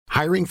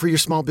Hiring for your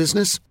small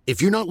business?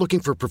 If you're not looking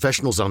for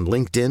professionals on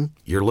LinkedIn,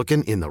 you're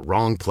looking in the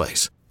wrong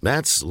place.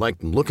 That's like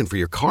looking for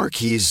your car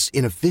keys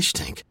in a fish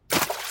tank.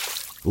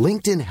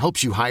 LinkedIn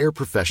helps you hire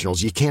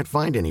professionals you can't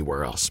find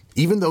anywhere else,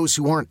 even those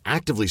who aren't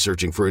actively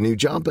searching for a new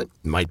job but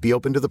might be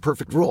open to the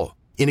perfect role.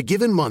 In a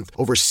given month,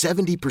 over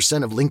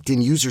 70% of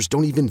LinkedIn users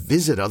don't even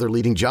visit other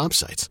leading job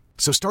sites.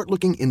 So start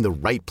looking in the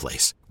right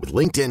place. With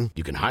LinkedIn,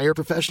 you can hire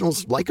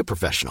professionals like a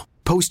professional.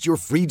 Post your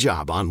free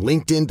job on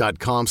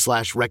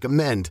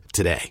linkedin.com/recommend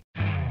today.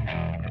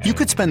 You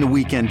could spend the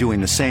weekend doing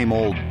the same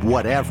old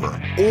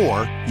whatever,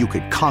 or you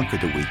could conquer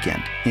the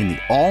weekend in the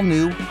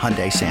all-new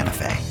Hyundai Santa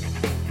Fe.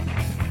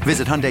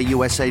 Visit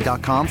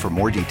HyundaiUSA.com for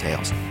more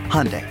details.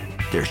 Hyundai,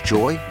 there's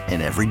joy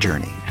in every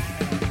journey.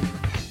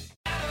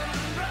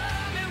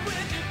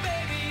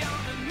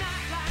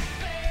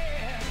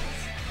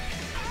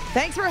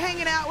 Thanks for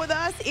hanging out with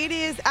us. It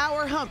is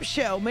our hump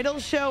show, middle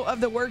show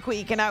of the work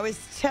week. And I was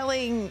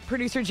telling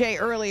producer Jay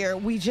earlier,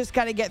 we just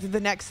got to get through the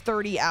next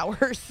 30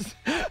 hours.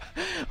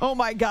 Oh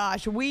my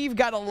gosh, we've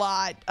got a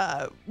lot.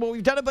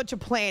 We've done a bunch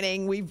of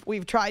planning.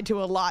 We've tried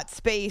to allot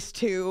space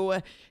to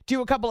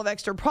do a couple of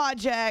extra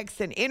projects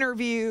and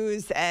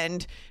interviews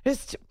and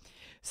just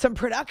some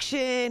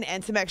production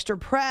and some extra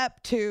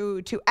prep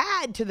to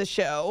add to the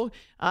show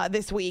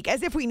this week,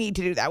 as if we need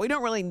to do that. We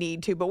don't really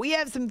need to, but we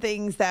have some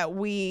things that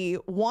we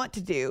want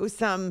to do,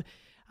 some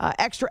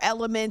extra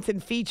elements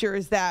and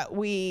features that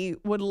we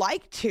would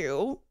like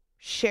to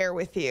share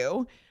with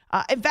you.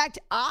 In fact,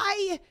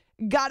 I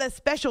got a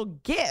special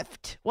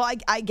gift. Well,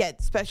 I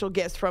get special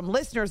gifts from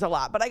listeners a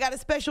lot, but I got a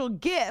special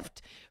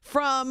gift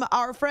from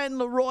our friend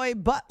Leroy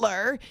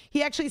Butler.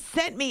 He actually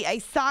sent me a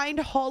signed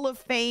Hall of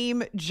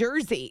Fame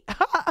jersey.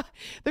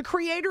 The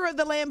creator of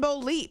the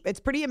Lambeau Leap. It's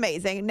pretty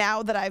amazing.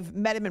 Now that I've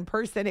met him in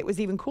person, it was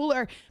even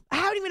cooler. I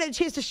haven't even had a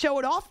chance to show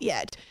it off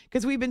yet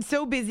because we've been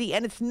so busy,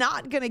 and it's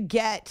not going to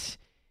get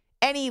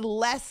any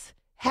less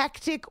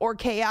hectic or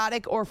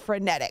chaotic or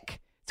frenetic.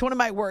 It's one of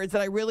my words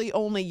that I really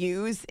only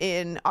use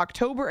in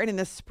October and in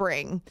the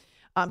spring.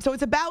 So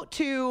it's about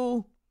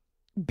to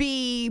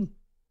be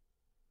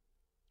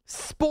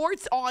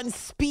sports on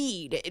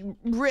speed,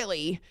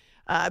 really,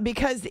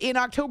 because in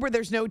October,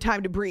 there's no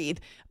time to breathe.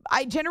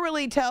 I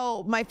generally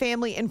tell my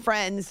family and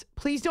friends,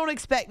 please don't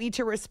expect me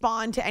to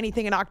respond to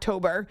anything in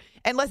October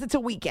unless it's a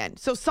weekend.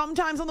 So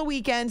sometimes on the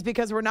weekends,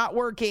 because we're not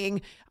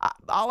working,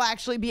 I'll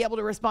actually be able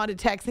to respond to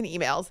texts and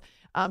emails.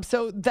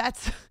 So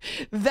that's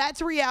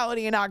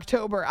reality in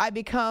October. I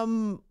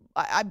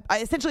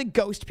essentially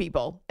ghost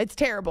people. It's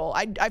terrible.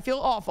 I feel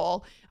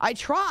awful. I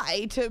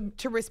try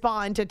to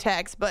respond to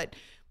texts, but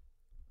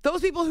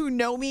those people who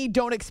know me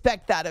don't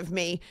expect that of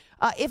me.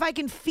 If I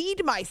can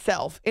feed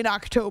myself in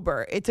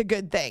October, it's a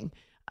good thing.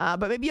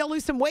 But maybe I'll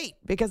lose some weight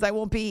because I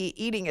won't be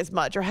eating as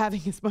much or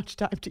having as much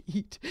time to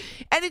eat.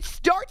 And it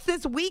starts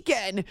this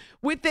weekend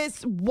with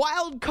this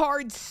wild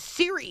card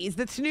series,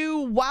 this new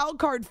wild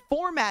card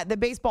format that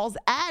baseball's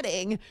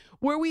adding,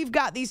 where we've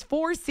got these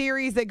 4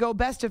 series that go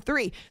best of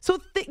 3. So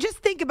just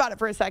think about it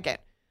for a second.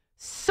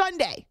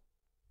 Sunday.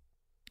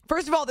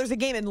 First of all, there's a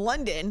game in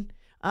London.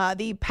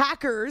 The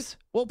Packers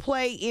will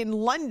play in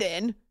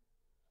London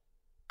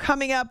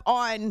coming up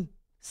on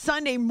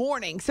Sunday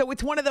morning. So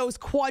it's one of those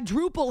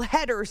quadruple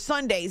header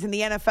Sundays in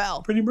the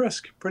NFL. Pretty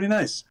brisk. Pretty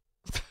nice.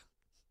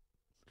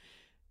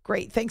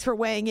 Great. Thanks for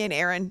weighing in,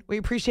 Aaron. We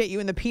appreciate you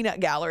in the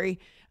peanut gallery.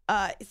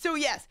 So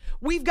yes,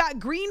 we've got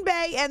Green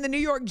Bay and the New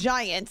York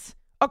Giants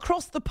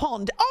across the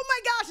pond. Oh my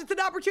gosh, it's an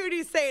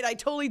opportunity to say it. I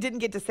totally didn't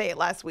get to say it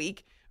last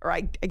week. Or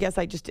I guess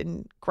I just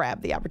didn't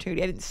grab the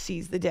opportunity. I didn't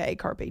seize the day.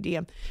 Carpe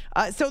diem.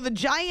 So the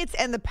Giants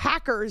and the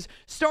Packers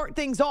start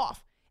things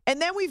off.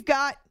 And then we've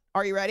got,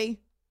 are you ready?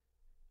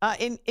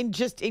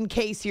 In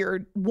case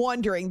you're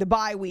wondering, the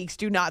bye weeks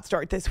do not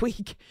start this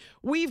week.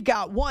 We've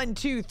got 1,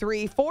 2,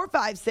 3, 4,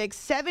 5, 6,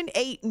 7,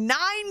 8, 9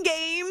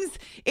 games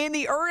in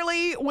the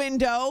early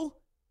window.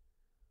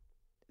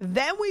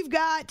 Then we've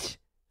got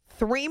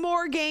 3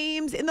 more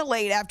games in the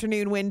late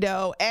afternoon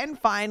window. And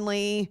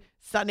finally,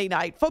 Sunday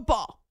night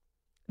football.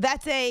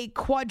 That's a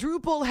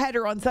quadruple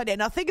header on Sunday.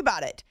 Now think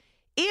about it.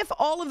 If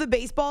all of the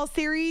baseball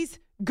series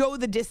go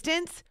the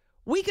distance,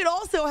 we could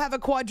also have a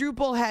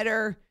quadruple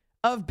header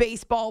of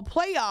baseball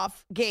playoff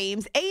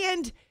games,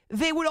 and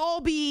they would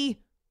all be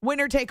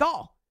winner take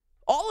all.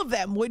 All of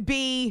them would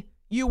be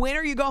you win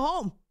or you go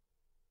home.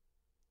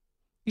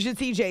 You should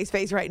see Jay's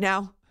face right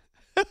now.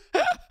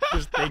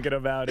 Just thinking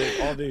about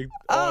it, all the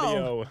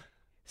audio.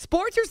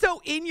 Sports are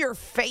so in your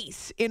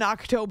face in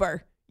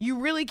October. You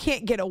really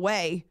can't get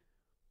away.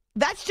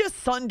 That's just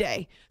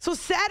Sunday. So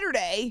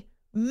Saturday,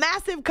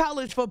 massive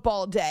college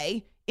football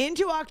day.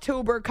 Into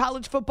October,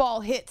 college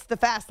football hits the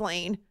fast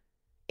lane,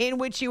 in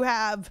which you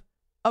have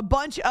a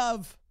bunch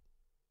of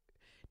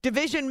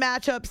division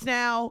matchups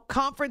now,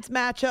 conference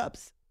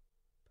matchups,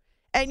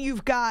 and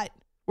you've got,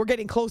 we're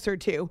getting closer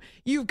to,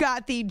 you've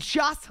got the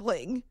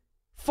jostling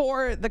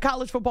for the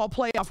college football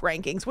playoff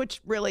rankings,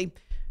 which really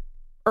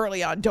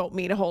early on don't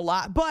mean a whole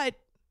lot, but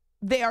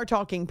they are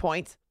talking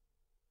points.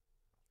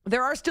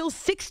 There are still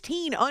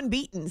 16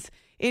 unbeatens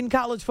in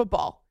college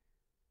football.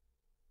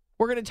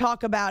 We're going to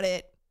talk about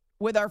it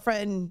with our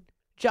friend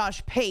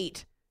Josh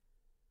Pate.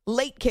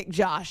 Late Kick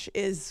Josh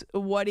is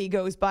what he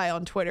goes by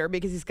on Twitter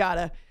because he's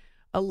got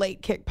a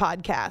Late Kick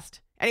podcast.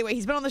 Anyway,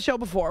 he's been on the show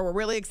before. We're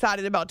really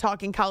excited about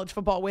talking college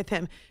football with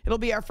him. It'll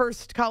be our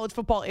first college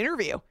football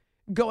interview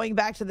going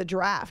back to the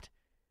draft.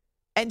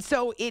 And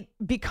so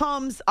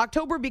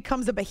October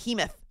becomes a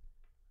behemoth.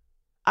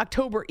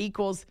 October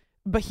equals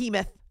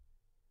behemoth.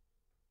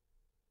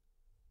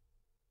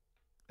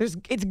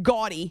 It's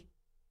gaudy.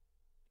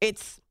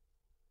 It's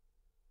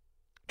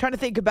trying to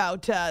think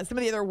about some of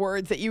the other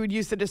words that you would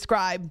use to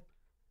describe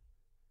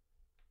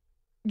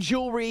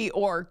jewelry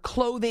or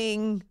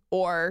clothing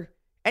or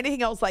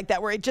anything else like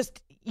that, where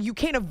you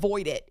can't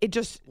avoid it. It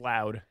just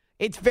loud.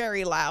 It's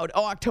very loud.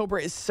 Oh, October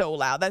is so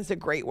loud. That's a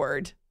great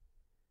word.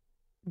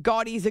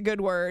 Gaudy is a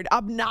good word.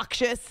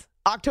 Obnoxious.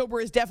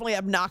 October is definitely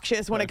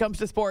obnoxious when it comes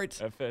to sports.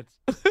 That fits.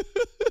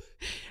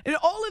 And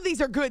all of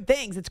these are good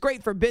things. It's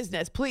great for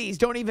business. Please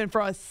don't even for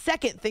a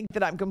second think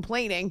that I'm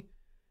complaining.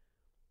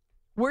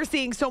 We're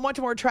seeing so much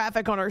more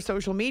traffic on our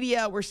social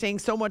media. We're seeing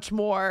so much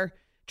more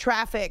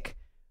traffic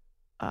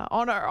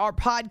on our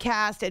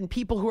podcast and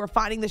people who are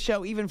finding the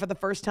show even for the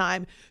first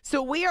time.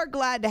 So we are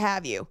glad to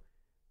have you.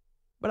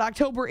 But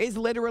October is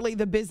literally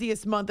the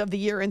busiest month of the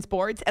year in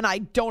sports, and I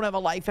don't have a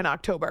life in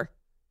October,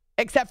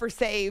 except for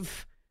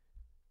save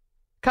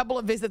a couple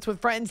of visits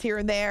with friends here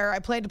and there. I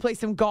plan to play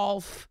some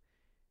golf.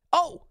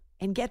 Oh,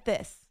 and get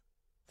this.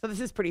 So this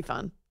is pretty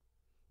fun.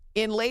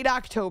 In late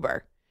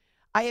October,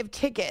 I have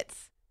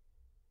tickets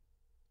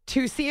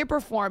to see a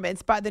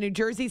performance by the New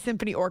Jersey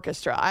Symphony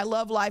Orchestra. I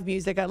love live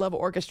music. I love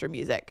orchestra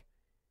music.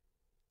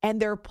 And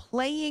they're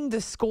playing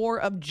the score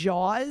of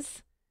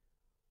Jaws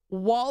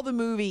while the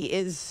movie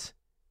is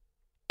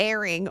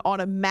airing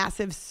on a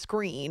massive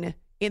screen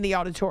in the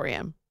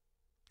auditorium.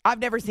 I've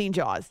never seen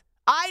Jaws.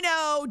 I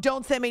know.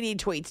 Don't send me any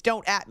tweets.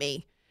 Don't at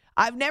me.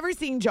 I've never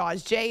seen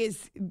Jaws. Jay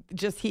is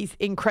he's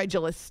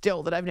incredulous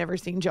still that I've never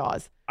seen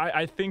Jaws.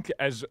 I think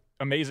as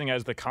amazing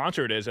as the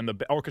concert is and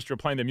the orchestra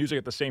playing the music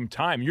at the same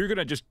time, you're going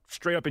to just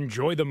straight up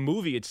enjoy the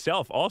movie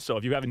itself also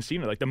if you haven't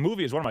seen it. Like, the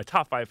movie is one of my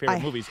top 5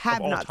 favorite movies of all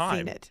time. I have not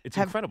seen it. It's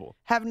incredible.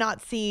 Have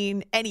not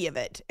seen any of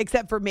it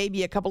except for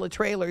maybe a couple of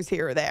trailers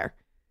here or there.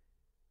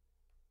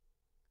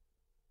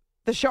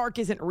 The shark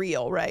isn't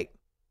real, right?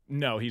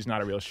 No, he's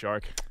not a real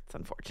shark. It's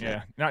unfortunate.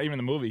 Yeah, not even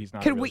the movie. He's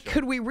not.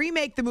 Could we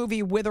remake the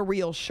movie with a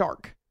real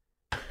shark?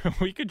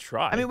 We could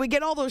try. I mean, we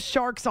get all those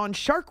sharks on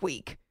Shark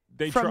Week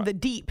from the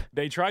deep.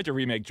 They tried to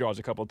remake Jaws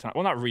a couple of times.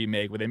 Well, not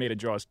remake, but they made a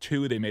Jaws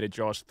 2. They made a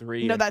Jaws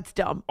 3. No, that's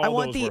dumb. I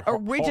want the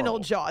original horrible.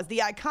 Jaws, the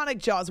iconic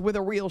Jaws with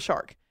a real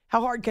shark.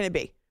 How hard can it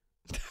be?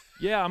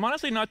 Yeah, I'm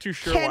honestly not too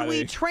sure. Can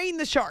we train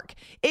the shark?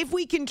 If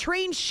we can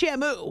train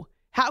Shamu,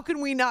 how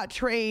can we not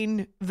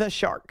train the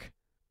shark?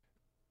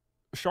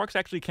 Sharks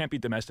actually can't be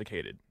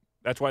domesticated.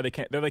 That's why they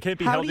can't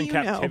be held in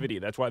captivity.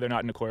 Know? That's why they're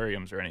not in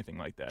aquariums or anything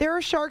like that. There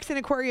are sharks in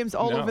aquariums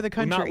all over the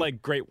country. Not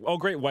like great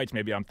whites.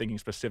 Maybe I'm thinking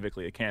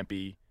specifically. It can't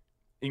be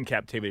in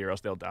captivity or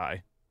else they'll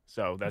die.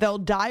 So they'll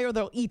die or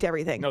they'll eat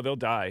everything. No, they'll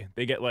die.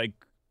 They get like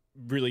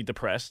really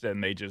depressed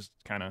and they just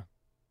kind of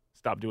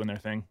stop doing their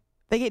thing.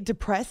 They get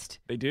depressed?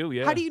 They do,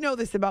 yeah. How do you know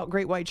this about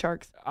great white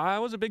sharks? I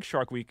was a big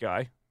Shark Week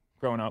guy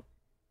growing up.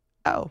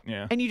 Oh.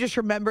 Yeah. And you just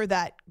remember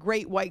that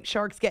great white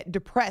sharks get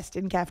depressed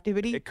in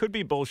captivity? It could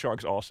be bull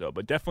sharks also,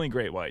 but definitely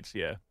great whites,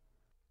 yeah.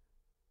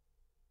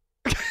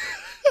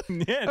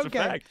 Yeah, it's a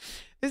fact.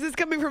 This is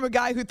coming from a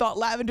guy who thought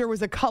lavender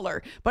was a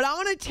color, but I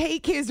want to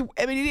take it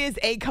is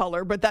a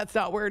color, but that's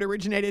not where it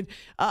originated.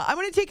 I'm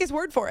going to take his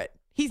word for it.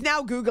 He's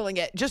now Googling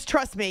it. Just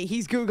trust me,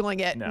 he's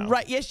Googling it. No.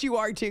 Right? Yes, you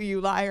are too, you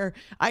liar.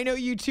 I know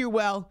you too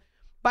well.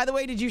 By the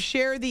way, did you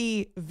share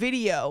the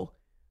video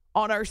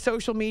on our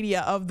social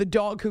media of the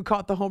dog who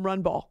caught the home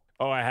run ball?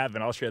 Oh, I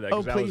haven't. I'll share that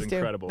because that was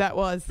incredible. That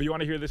was. But you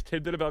want to hear this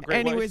tidbit about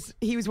great whites?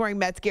 And he was wearing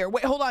Mets gear.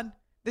 Wait, hold on.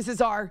 This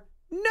is our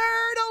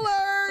nerd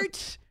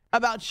alert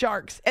about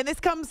sharks. And this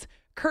comes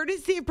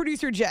courtesy of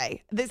producer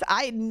Jay.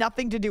 I had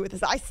nothing to do with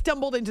this. I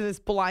stumbled into this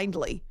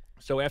blindly.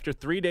 So after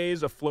 3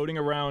 days of floating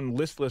around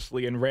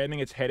listlessly and ramming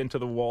its head into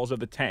the walls of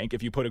the tank,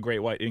 if you put a great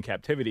white in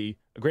captivity,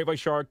 a great white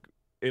shark,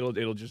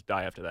 it'll just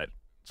die after that.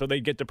 So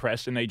they get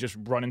depressed and they just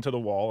run into the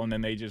wall and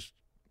then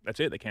that's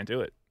it. They can't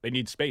do it. They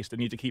need space. They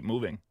need to keep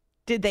moving.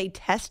 Did they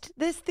test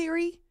this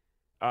theory?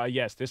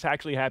 Yes, this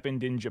actually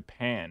happened in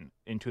Japan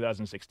in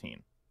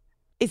 2016.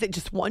 Is it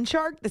just one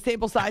shark? The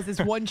sample size is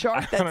one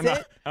shark? That's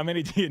it? How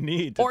many do you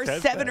need to Or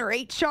test 7 that? or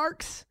 8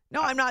 sharks?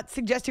 No, I'm not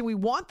suggesting we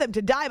want them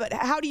to die, but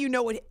how do you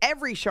know what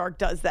every shark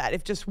does that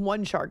if just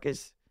one shark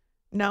is?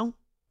 No?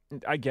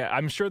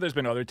 I'm sure there's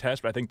been other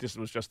tests, but I think this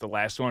was just the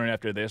last one. And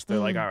after this, they're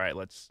like, all right,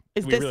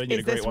 we really need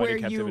a great white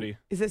in captivity.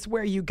 Is this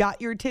where you got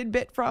your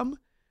tidbit from?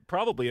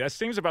 Probably. That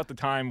seems about the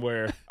time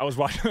where I was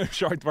watching the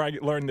shark where I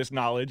learned this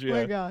knowledge. Yeah. Oh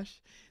my gosh.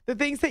 The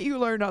things that you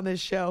learned on this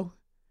show.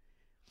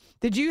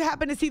 Did you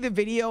happen to see the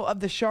video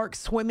of the shark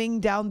swimming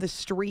down the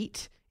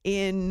street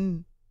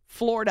in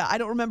Florida. I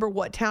don't remember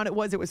what town it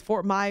was. It was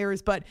Fort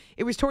Myers, but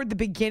it was toward the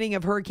beginning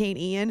of Hurricane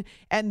Ian.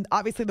 And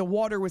obviously the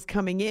water was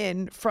coming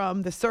in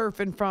from the surf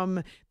and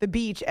from the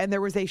beach. And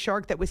there was a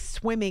shark that was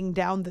swimming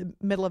down the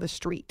middle of the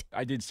street.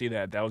 I did see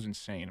that. That was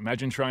insane.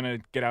 Imagine trying to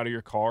get out of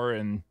your car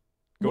and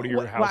go to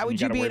your house. Why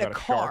would you be in a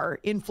car shark.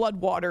 in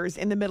floodwaters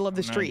in the middle of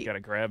the street? You got to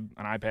grab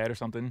an iPad or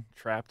something,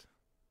 trapped.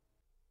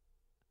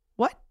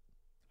 What?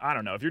 I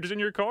don't know. If you're just in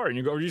your car and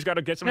you just got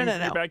to get something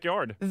in your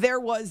backyard. There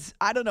was,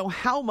 I don't know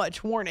how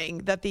much warning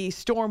that the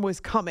storm was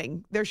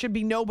coming. There should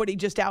be nobody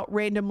just out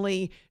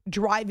randomly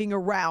driving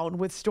around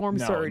with storm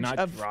surge. No,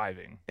 not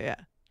driving. Yeah.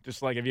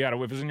 Just like if it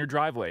was in your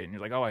driveway and you're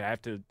like,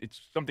 oh,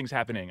 something's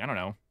happening. I don't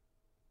know.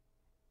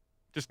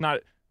 We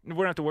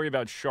don't have to worry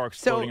about sharks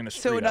floating in the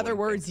street. So in other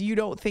words, you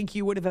don't think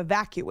you would have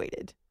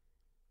evacuated?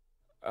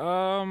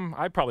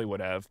 I probably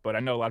would have, but I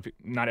know a lot of people,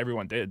 not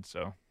everyone did,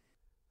 so.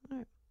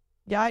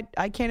 Yeah,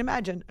 I can't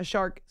imagine a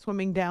shark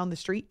swimming down the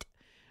street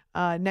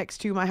next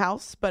to my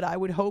house, but I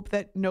would hope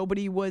that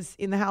nobody was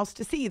in the house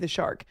to see the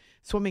shark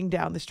swimming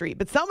down the street.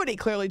 But somebody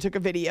clearly took a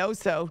video,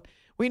 so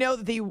we know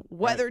that the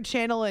Weather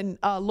Channel and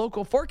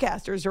local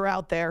forecasters are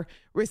out there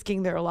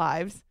risking their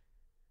lives.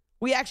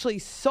 We actually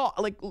saw,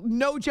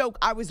 no joke,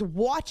 I was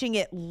watching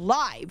it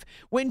live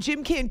when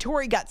Jim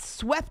Cantore got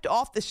swept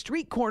off the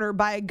street corner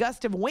by a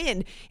gust of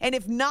wind. And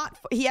if not,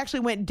 he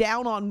actually went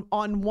down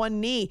on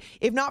one knee.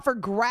 If not for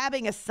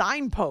grabbing a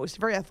signpost,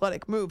 very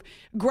athletic move,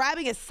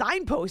 grabbing a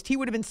signpost, he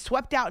would have been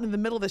swept out into the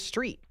middle of the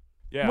street.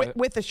 Yeah,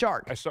 with the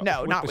shark.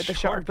 Not with the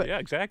shark. But yeah,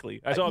 exactly.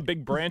 I saw a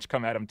big branch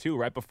come at him, too,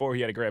 right before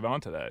he had to grab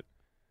onto that.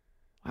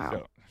 Wow.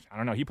 So, I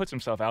don't know. He puts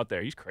himself out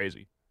there. He's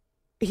crazy.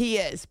 He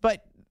is,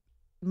 but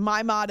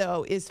my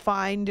motto is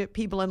find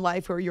people in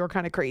life who are your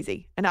kind of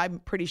crazy. And I'm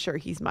pretty sure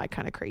he's my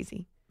kind of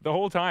crazy. The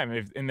whole time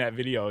in that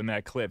video, in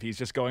that clip, he's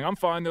just going, I'm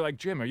fine. They're like,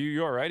 Jim, are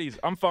you all right?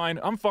 I'm fine.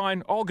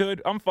 All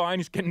good. I'm fine.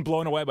 He's getting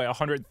blown away by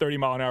 130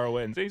 mile an hour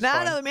winds.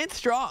 No, the man's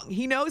strong.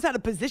 He knows how to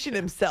position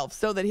himself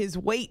so that his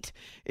weight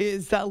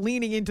is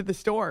leaning into the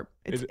storm.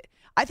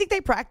 I think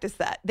they practice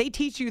that. They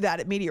teach you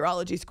that at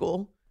meteorology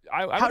school.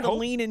 How to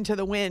lean into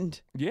the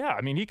wind. Yeah, I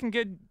mean, he can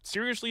get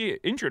seriously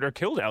injured or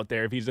killed out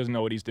there if he doesn't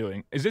know what he's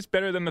doing. Is this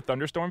better than the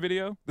thunderstorm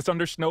video? The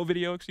thunder snow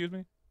video, excuse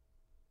me?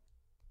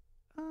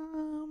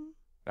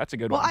 That's a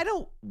good one. Well, I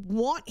don't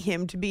want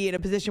him to be in a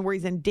position where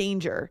he's in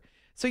danger.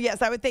 So,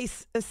 yes, I would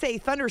say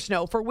thunder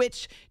snow, for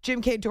which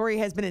Jim Cantore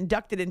has been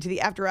inducted into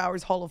the After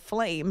Hours Hall of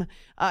Fame.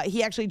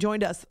 He actually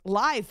joined us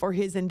live for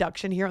his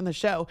induction here on the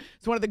show.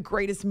 It's one of the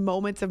greatest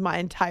moments of my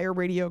entire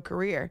radio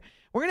career.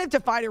 We're going to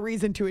have to find a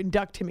reason to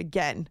induct him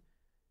again.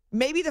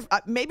 Maybe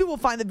we'll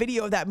find the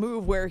video of that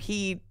move where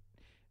he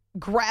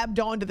grabbed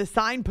onto the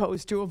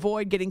signpost to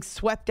avoid getting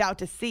swept out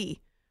to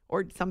sea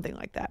or something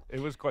like that. It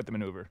was quite the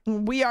maneuver.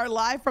 We are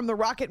live from the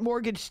Rocket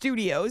Mortgage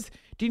Studios.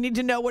 Do you need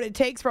to know what it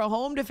takes for a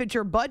home to fit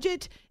your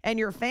budget and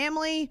your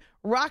family?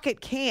 Rocket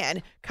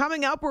can.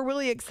 Coming up, we're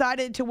really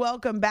excited to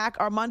welcome back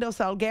Armando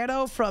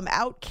Salguero from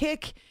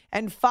Outkick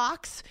and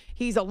Fox.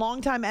 He's a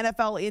longtime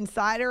NFL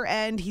insider,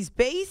 and he's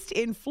based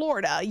in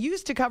Florida.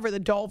 Used to cover the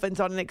Dolphins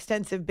on an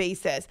extensive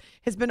basis.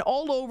 Has been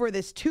all over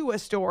this Tua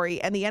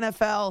story and the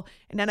NFL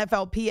and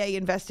NFLPA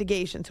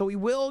investigation. So we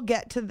will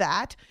get to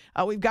that.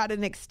 We've got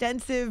an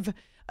extensive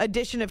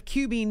edition of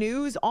QB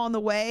News on the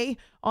way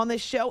on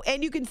this show.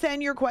 And you can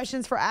send your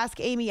questions for Ask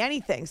Amy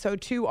Anything. So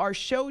to our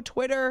show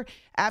Twitter,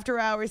 After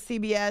Hours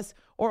CBS,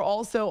 or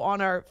also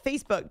on our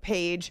Facebook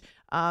page.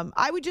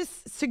 I would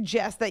just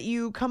suggest that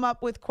you come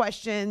up with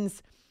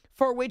questions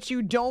for which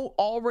you don't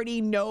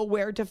already know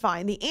where to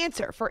find the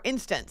answer. For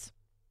instance,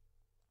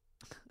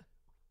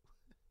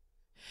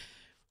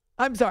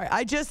 I'm sorry,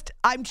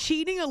 I'm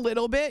cheating a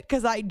little bit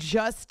because I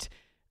just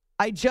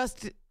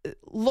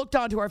looked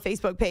onto our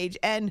Facebook page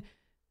and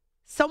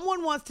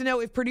someone wants to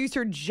know if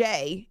producer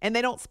Jay, and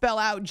they don't spell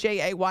out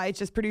J-A-Y, it's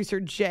just producer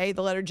J,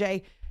 the letter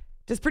J.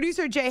 Does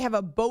producer Jay have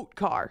a boat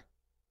car?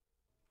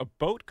 A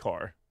boat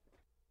car?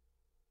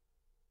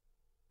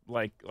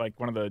 Like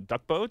one of the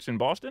duck boats in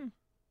Boston?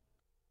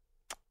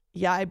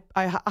 Yeah,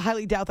 I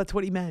highly doubt that's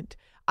what he meant.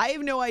 I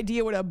have no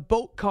idea what a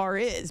boat car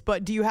is,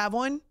 but do you have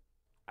one?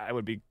 I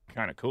would be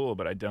kind of cool,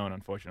 but I don't,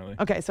 unfortunately.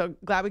 Okay, so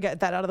glad we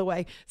got that out of the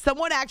way.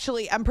 Someone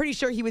actually, I'm pretty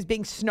sure he was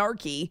being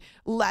snarky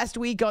last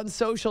week on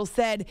social,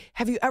 said,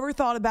 have you ever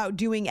thought about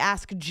doing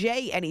Ask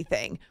Jay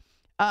Anything?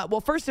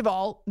 Well, first of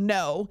all,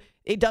 no,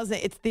 it doesn't.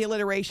 It's the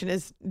alliteration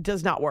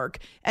does not work.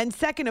 And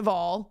second of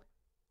all,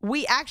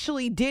 we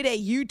actually did a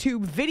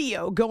YouTube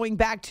video going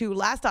back to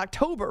last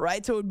October,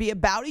 right? So it would be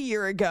about a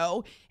year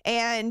ago.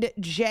 And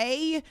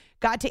Jay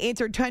got to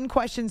answer 10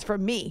 questions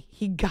from me.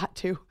 He got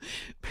to.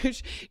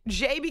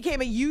 Jay became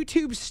a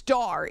YouTube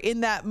star in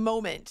that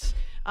moment.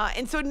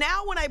 And so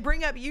now when I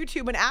bring up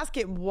YouTube and ask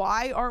him,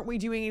 why aren't we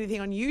doing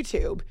anything on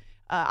YouTube?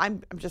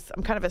 I'm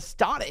kind of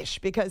astonished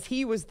because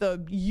he was the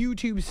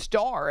YouTube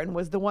star and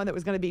was the one that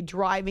was going to be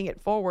driving it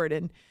forward.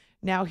 And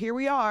now here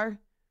we are.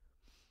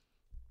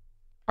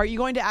 Are you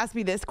going to ask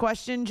me this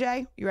question,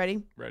 Jay? You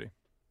ready? Ready.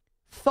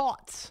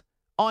 Thoughts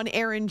on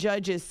Aaron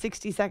Judge's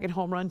 60-second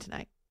home run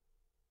tonight?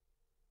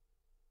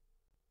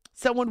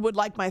 someone would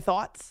like my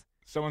thoughts.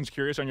 Someone's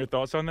curious on your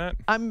thoughts on that?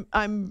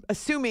 I'm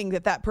assuming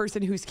that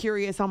person who's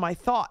curious on my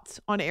thoughts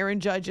on Aaron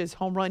Judge's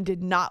home run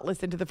did not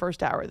listen to the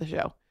first hour of the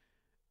show.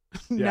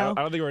 Yeah, No?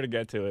 I don't think we're going to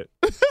get to it.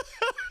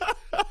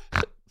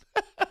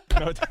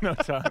 No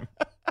time.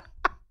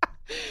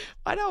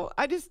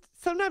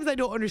 Sometimes I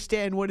don't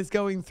understand what is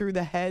going through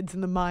the heads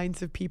and the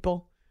minds of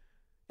people.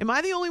 Am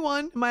I the only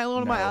one? Am I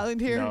alone on my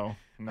island here? No,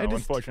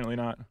 unfortunately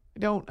not. I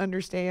don't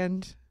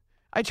understand.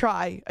 I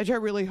try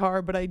really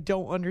hard, but I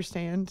don't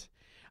understand.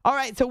 All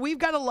right, so we've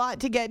got a lot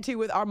to get to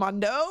with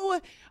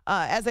Armando.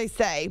 As I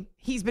say,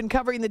 he's been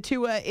covering the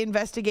Tua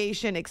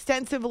investigation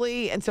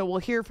extensively, and so we'll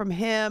hear from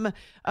him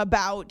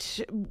about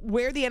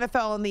where the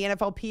NFL and the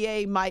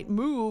NFLPA might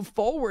move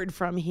forward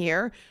from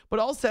here, but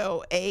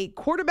also a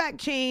quarterback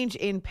change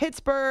in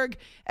Pittsburgh,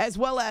 as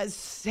well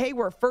as, hey,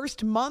 we're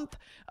first month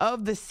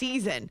of the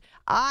season.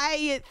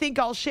 I think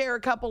I'll share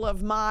a couple of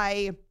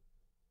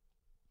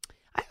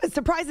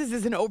surprises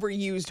is an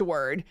overused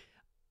word.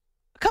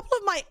 A couple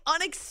of my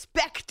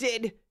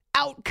unexpected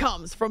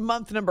outcomes from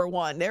month number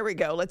 1. There we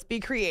go. Let's be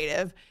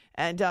creative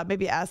and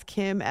maybe ask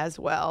him as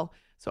well.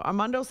 So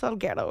Armando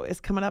Salguero is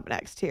coming up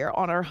next here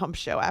on our Hump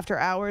Show After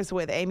Hours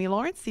with Amy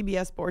Lawrence,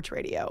 CBS Sports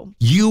Radio.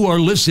 You are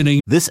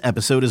listening. This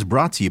episode is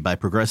brought to you by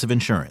Progressive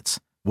Insurance.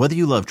 Whether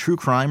you love true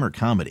crime or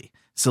comedy,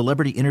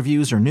 celebrity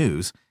interviews or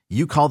news,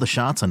 you call the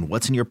shots on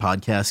what's in your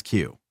podcast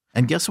queue.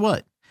 And guess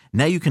what?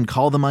 Now you can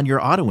call them on your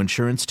auto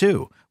insurance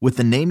too with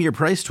the Name Your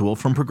Price tool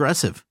from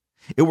Progressive.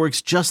 It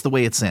works just the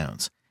way it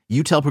sounds.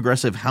 You tell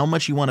Progressive how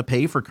much you want to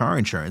pay for car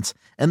insurance,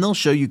 and they'll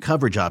show you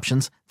coverage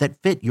options that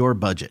fit your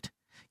budget.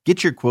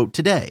 Get your quote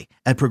today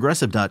at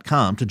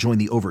Progressive.com to join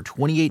the over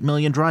 28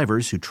 million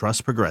drivers who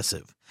trust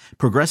Progressive.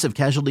 Progressive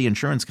Casualty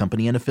Insurance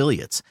Company and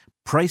Affiliates.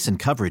 Price and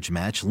coverage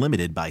match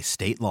limited by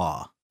state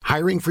law.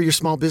 Hiring for your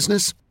small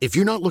business? If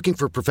you're not looking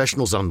for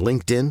professionals on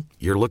LinkedIn,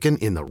 you're looking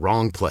in the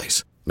wrong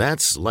place.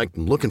 That's like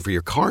looking for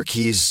your car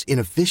keys in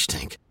a fish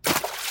tank.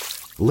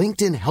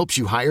 LinkedIn helps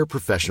you hire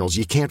professionals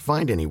you can't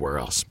find anywhere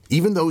else,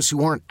 even those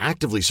who aren't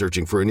actively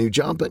searching for a new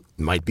job but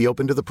might be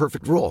open to the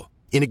perfect role.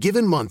 In a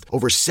given month,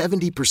 over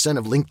 70%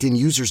 of LinkedIn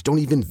users don't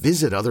even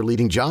visit other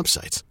leading job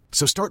sites.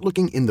 So start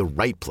looking in the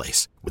right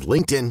place. With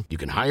LinkedIn, you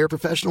can hire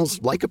professionals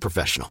like a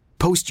professional.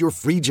 Post your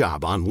free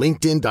job on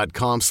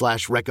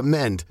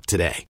linkedin.com/recommend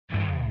today.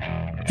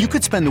 You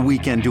could spend the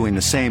weekend doing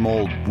the same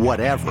old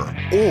whatever,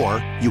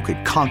 or you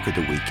could conquer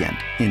the weekend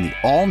in the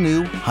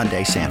all-new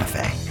Hyundai Santa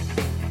Fe.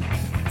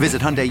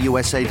 Visit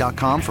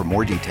HyundaiUSA.com for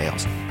more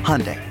details.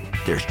 Hyundai,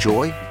 there's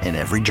joy in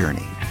every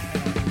journey.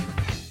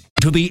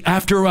 To the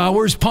After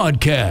Hours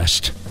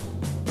Podcast.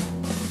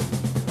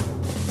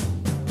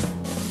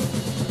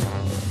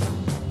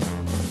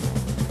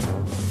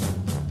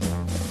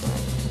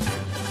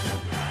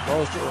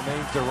 Mostert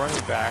remains the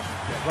running back.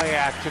 Play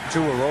action,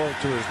 Tua rolling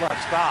to his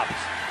left, stops.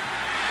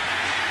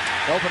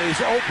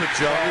 Nobody's open,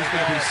 Joe. He's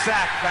going to be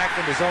sacked back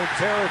in his own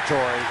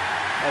territory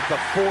at the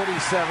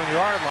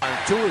 47-yard line.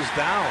 Tua's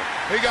down.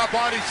 He got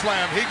body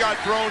slammed. He got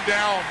thrown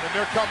down, and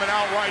they're coming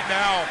out right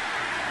now.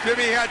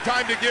 Jimmy had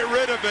time to get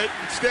rid of it.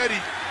 Instead, he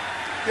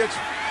gets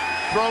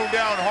thrown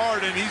down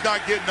hard, and he's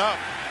not getting up.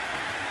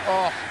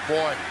 Oh,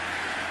 boy.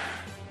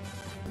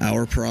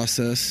 Our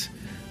process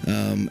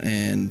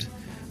and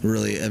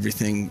really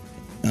everything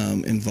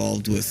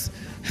involved with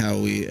how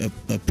we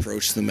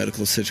approach the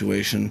medical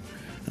situation.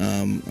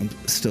 I'm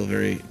still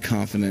very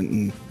confident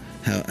in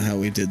how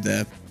we did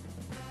that.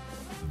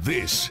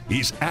 This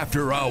is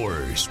After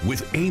Hours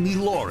with Amy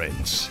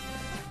Lawrence.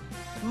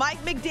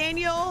 Mike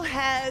McDaniel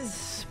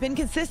has been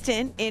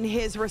consistent in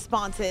his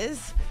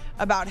responses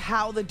about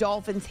how the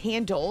Dolphins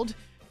handled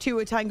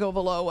Tua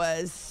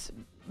Tagovailoa's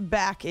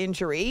back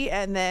injury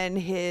and then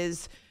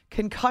his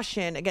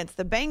concussion against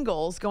the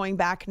Bengals going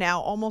back now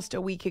almost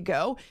a week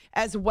ago,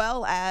 as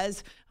well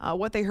as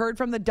what they heard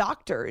from the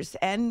doctors,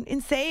 and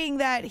in saying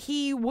that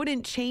he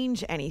wouldn't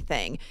change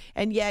anything.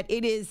 And yet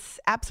it is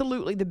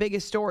absolutely the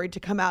biggest story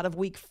to come out of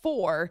week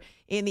 4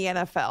 in the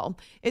NFL.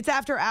 It's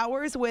After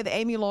Hours with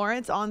Amy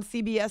Lawrence on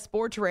CBS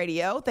Sports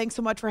Radio. Thanks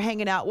so much for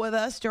hanging out with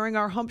us during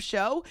our Hump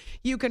Show.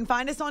 You can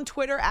find us on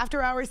Twitter,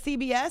 After Hours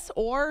CBS,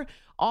 or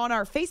on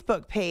our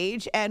Facebook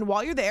page. And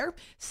while you're there,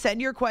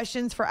 send your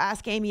questions for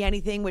Ask Amy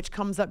Anything, which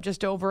comes up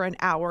just over an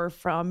hour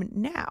from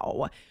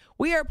now.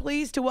 We are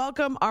pleased to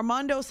welcome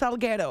Armando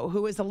Salguero,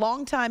 who is a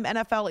longtime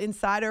NFL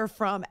insider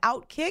from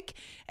Outkick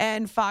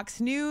and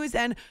Fox News.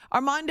 And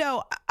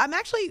Armando, I'm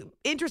actually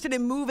interested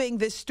in moving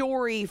this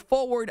story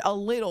forward a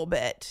little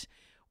bit.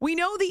 We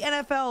know the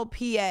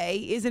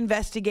NFLPA is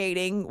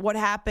investigating what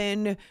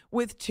happened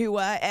with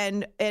Tua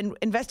and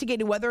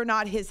investigating whether or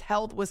not his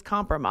health was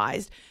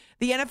compromised.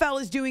 The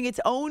NFL is doing its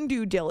own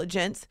due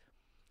diligence.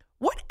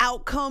 What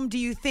outcome do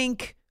you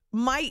think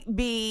might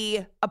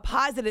be a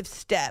positive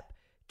step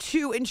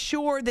to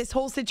ensure this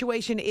whole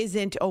situation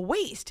isn't a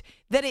waste,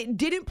 that it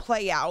didn't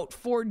play out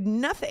for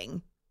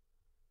nothing?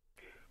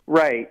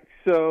 Right.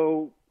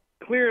 So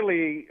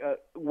clearly,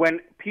 when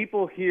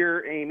people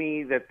hear,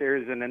 Amy, that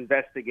there's an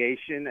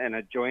investigation and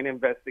a joint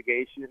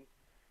investigation,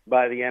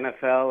 by the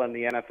NFL and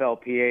the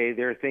NFLPA.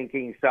 They're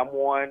thinking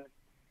someone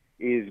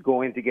is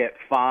going to get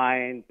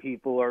fined.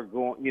 People are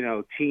going,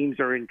 teams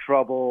are in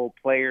trouble,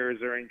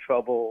 players are in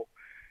trouble,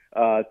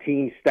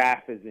 team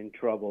staff is in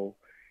trouble.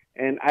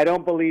 And I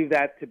don't believe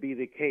that to be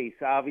the case.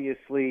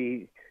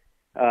 Obviously,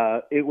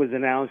 it was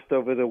announced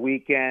over the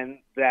weekend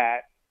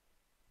that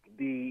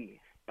the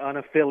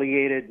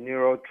unaffiliated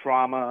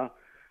neurotrauma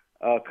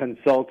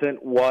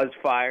consultant was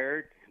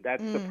fired.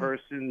 That's the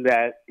person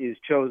that is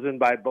chosen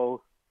by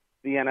both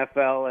the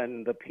NFL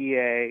and the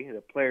PA,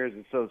 the Players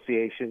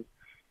Association,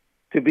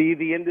 to be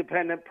the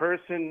independent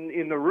person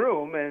in the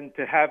room and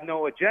to have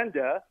no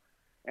agenda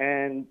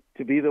and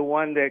to be the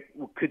one that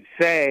could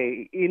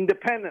say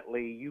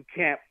independently, you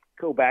can't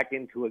go back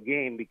into a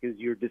game because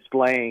you're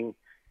displaying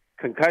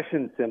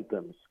concussion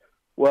symptoms.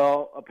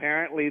 Well,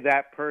 apparently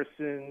that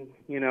person,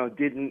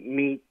 didn't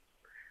meet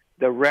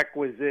the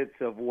requisites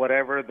of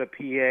whatever the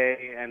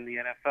PA and the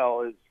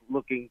NFL is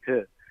looking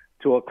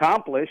to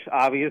accomplish,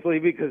 obviously,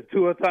 because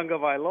Tua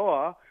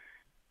Tagovailoa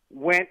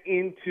went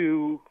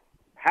into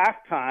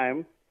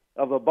halftime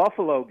of a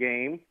Buffalo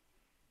game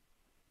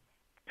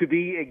to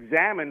be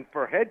examined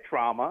for head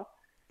trauma,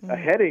 a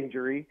head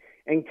injury,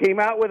 and came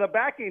out with a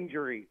back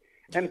injury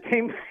and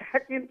came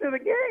back into the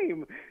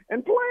game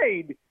and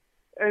played.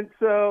 And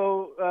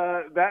so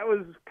that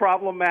was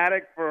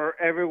problematic for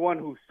everyone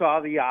who saw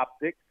the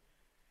optics.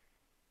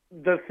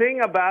 The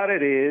thing about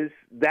it is,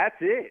 that's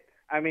it.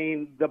 I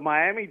mean, the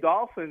Miami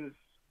Dolphins,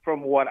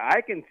 from what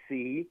I can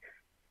see,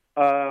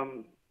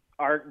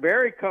 are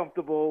very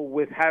comfortable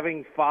with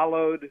having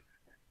followed,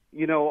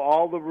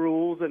 all the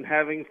rules and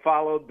having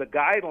followed the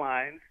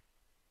guidelines.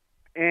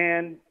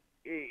 And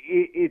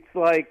it's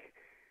like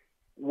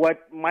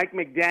what Mike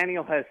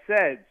McDaniel has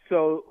said.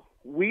 So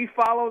we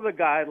follow the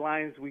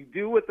guidelines. We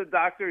do what the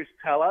doctors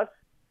tell us,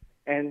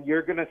 and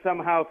you're going to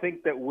somehow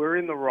think that we're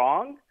in the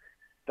wrong.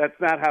 That's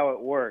not how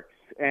it works.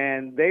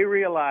 And they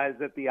realize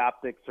that the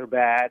optics are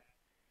bad,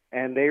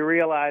 and they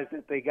realize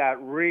that they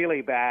got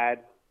really bad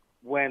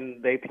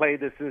when they played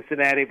the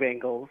Cincinnati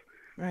Bengals,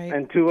 right,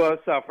 and Tua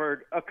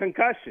suffered a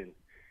concussion.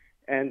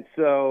 And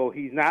so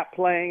he's not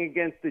playing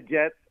against the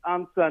Jets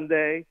on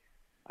Sunday.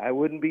 I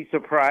wouldn't be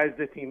surprised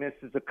if he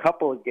misses a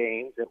couple of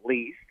games at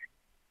least.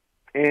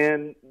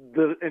 And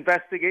the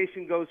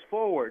investigation goes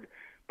forward.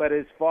 But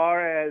as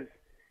far as,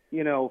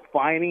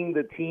 fining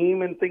the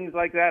team and things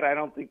like that, I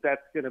don't think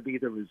that's going to be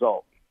the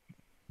result.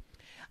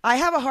 I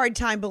have a hard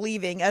time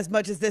believing, as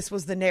much as this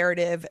was the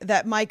narrative,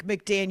 that Mike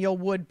McDaniel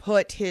would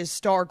put his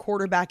star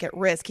quarterback at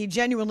risk. He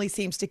genuinely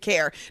seems to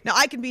care. Now,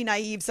 I can be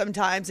naive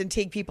sometimes and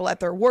take people at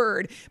their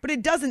word, but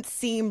it doesn't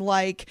seem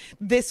like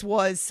this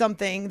was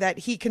something that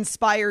he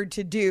conspired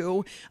to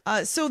do.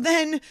 So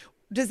then,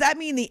 does that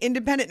mean the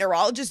independent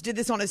neurologist did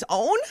this on his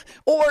own,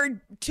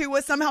 or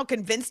Tua somehow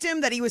convinced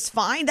him that he was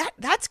fine?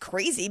 That's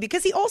crazy,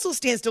 because he also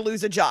stands to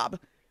lose a job.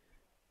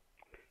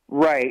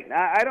 Right.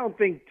 I don't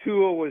think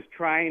Tua was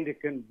trying to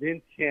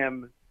convince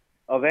him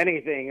of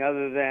anything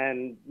other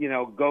than,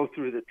 go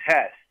through the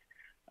test.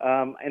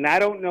 And I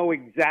don't know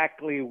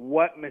exactly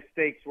what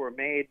mistakes were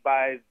made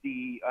by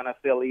the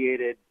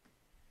unaffiliated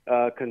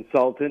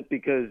consultant,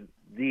 because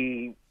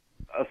the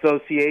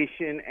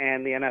association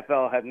and the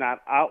NFL have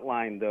not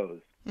outlined those.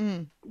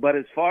 But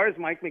as far as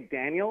Mike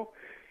McDaniel,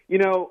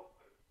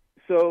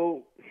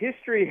 so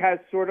history has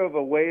sort of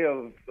a way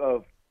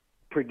of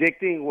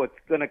predicting what's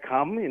going to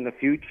come in the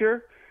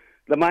future.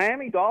 The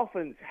Miami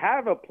Dolphins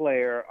have a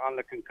player on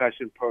the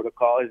concussion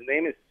protocol. His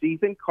name is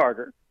Ethan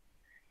Carter,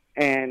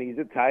 and he's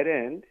a tight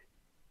end,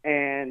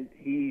 and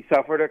he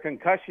suffered a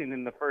concussion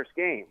in the first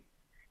game,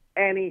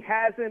 and he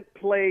hasn't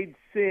played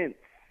since.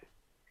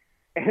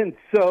 And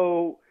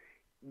so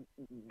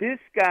this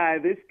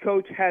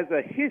coach has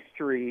a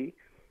history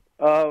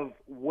of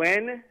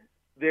when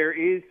there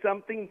is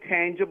something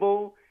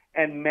tangible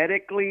and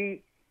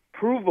medically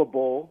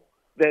provable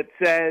that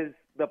says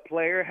the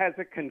player has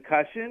a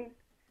concussion,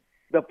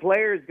 the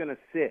player is going to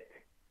sit.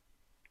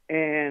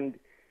 And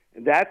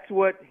that's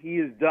what he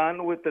has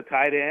done with the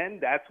tight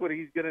end. That's what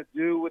he's going to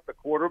do with the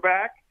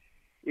quarterback.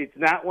 It's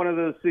not one of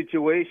those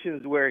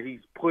situations where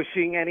he's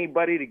pushing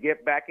anybody to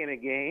get back in a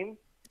game.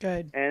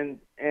 Good.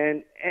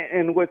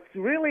 And what's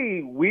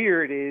really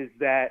weird is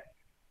that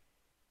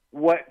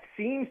what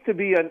seems to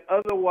be an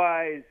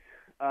otherwise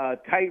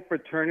tight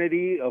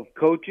fraternity of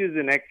coaches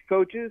and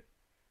ex-coaches,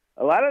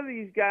 a lot of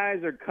these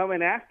guys are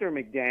coming after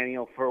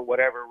McDaniel for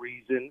whatever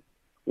reason,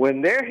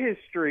 when their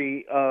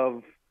history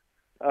of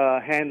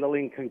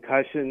handling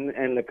concussion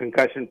and the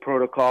concussion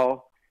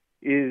protocol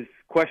is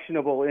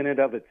questionable in and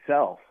of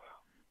itself.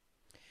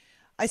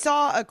 I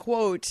saw a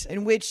quote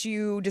in which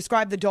you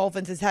described the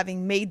Dolphins as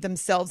having made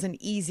themselves an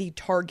easy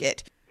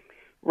target.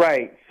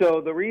 Right.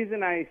 So the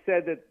reason I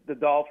said that the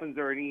Dolphins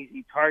are an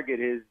easy target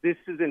is this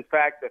is, in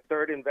fact, the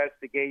third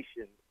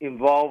investigation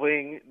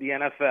involving the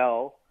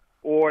NFL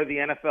or the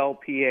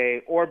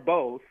NFLPA or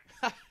both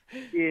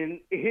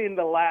in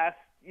the last,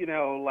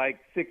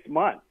 6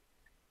 months.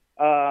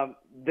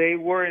 They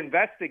were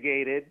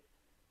investigated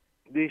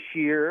this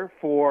year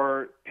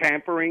for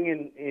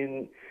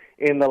tampering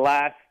in the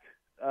last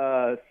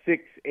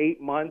 6-8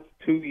 months,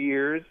 2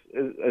 years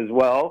as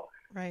well,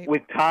 right,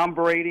 with Tom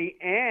Brady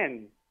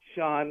and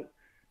Sean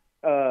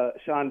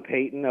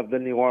Payton of the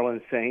New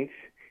Orleans Saints,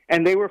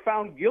 and they were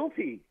found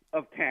guilty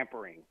of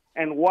tampering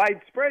and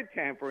widespread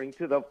tampering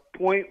to the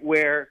point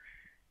where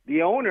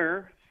the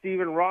owner,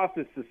 Stephen Ross,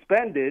 is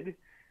suspended.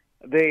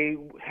 They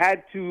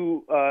had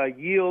to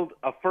yield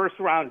a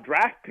first-round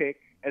draft pick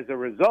as a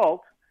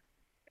result,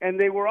 and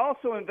they were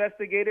also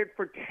investigated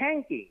for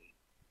tanking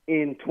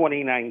in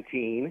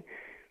 2019,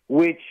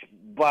 which,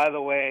 by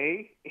the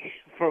way,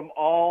 from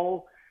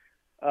all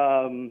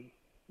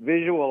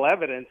visual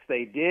evidence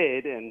they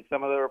did, and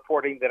some of the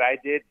reporting that I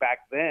did back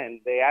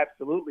then, they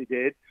absolutely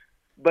did,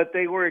 but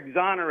they were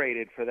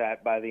exonerated for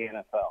that by the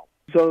NFL.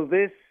 So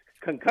this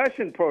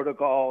concussion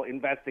protocol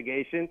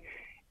investigation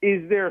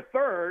is their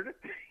third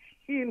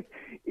in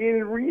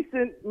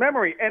recent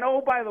memory. And,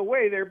 oh, by the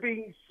way, they're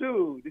being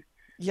sued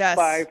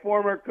by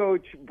former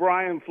coach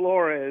Brian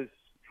Flores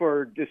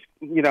for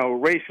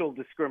racial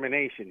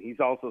discrimination. He's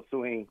also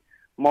suing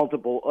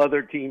multiple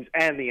other teams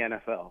and the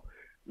NFL.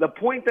 The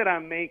point that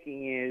I'm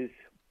making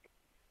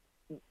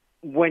is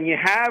when you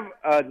have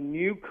a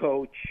new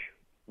coach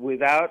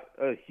without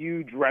a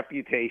huge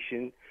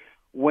reputation,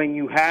 when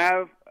you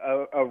have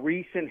a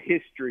recent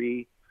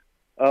history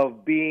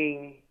of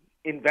being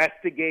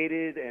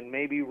investigated and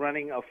maybe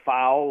running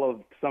afoul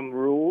of some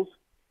rules,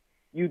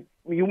 you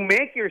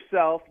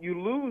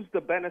lose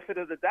the benefit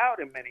of the doubt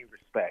in many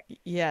respects.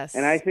 Yes.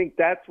 And I think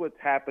that's what's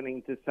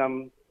happening to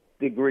some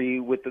degree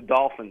with the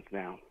Dolphins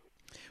now.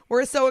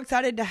 We're so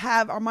excited to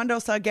have Armando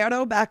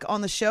Salguero back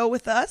on the show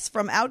with us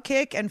from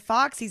Outkick and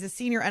Fox. He's a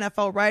senior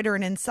NFL writer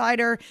and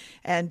insider,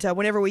 and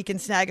whenever we can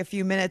snag a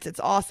few minutes,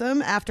 it's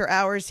awesome. After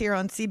hours here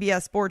on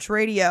CBS Sports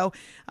Radio.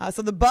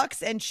 So the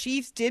Bucs and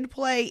Chiefs did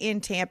play in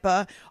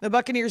Tampa. The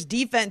Buccaneers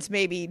defense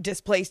maybe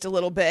displaced a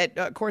little bit.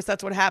 Of course,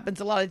 that's what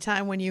happens a lot of the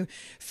time when you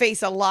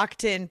face a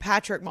locked-in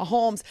Patrick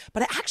Mahomes.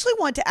 But I actually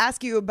want to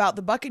ask you about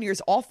the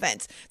Buccaneers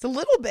offense. It's a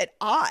little bit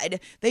odd.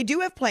 They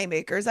do have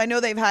playmakers. I know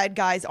they've had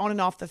guys on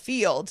and off the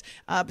field.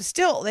 But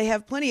still, they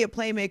have plenty of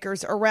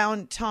playmakers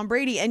around Tom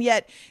Brady, and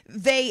yet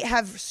they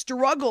have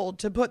struggled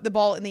to put the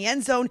ball in the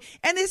end zone,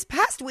 and this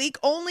past week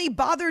only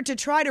bothered to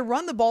try to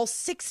run the ball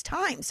 6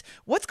 times.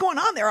 What's going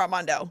on there,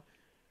 Armando?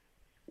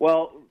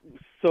 Well,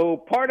 so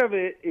part of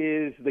it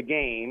is the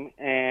game,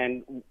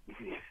 and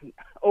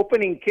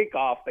opening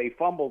kickoff, they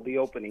fumbled the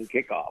opening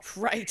kickoff.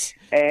 Right.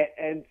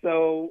 And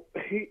so,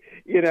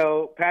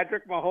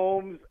 Patrick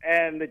Mahomes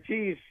and the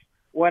Chiefs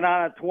went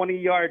on a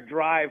 20-yard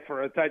drive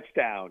for a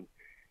touchdown.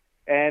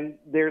 And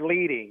they're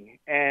leading,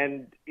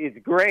 and it's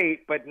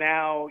great, but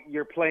now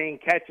you're playing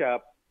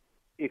catch-up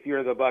if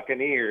you're the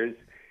Buccaneers.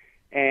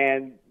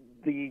 And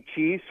the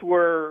Chiefs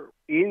were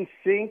in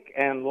sync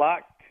and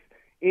locked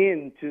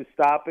into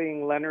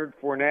stopping Leonard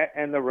Fournette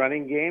and the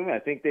running game. I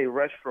think they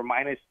rushed for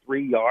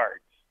 -3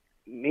 yards.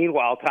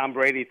 Meanwhile, Tom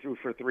Brady threw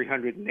for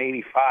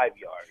 385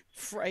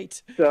 yards.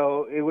 Right.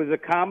 So it was a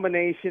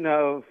combination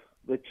of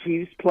the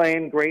Chiefs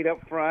playing great up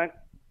front,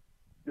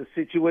 the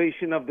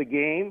situation of the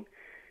game,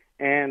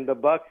 and the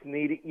Bucs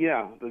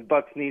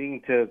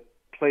needing to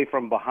play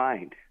from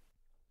behind.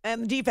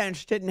 And the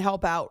defense didn't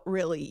help out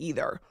really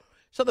either.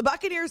 So the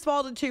Buccaneers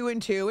fall to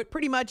 2-2. It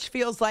pretty much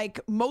feels like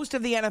most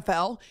of the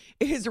NFL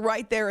is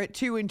right there at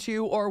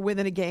 2-2 or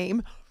within a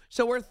game.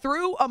 So we're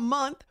through a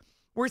month.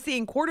 We're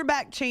seeing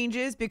quarterback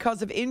changes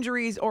because of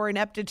injuries or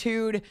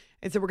ineptitude.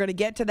 And so we're going to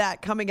get to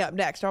that coming up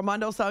next.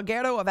 Armando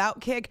Salguero of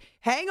Outkick.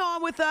 Hang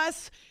on with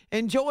us,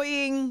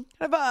 enjoying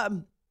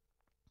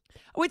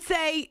I would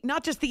say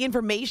not just the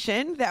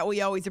information that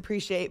we always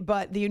appreciate,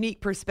 but the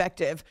unique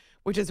perspective,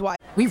 which is why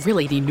we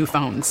really need new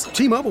phones.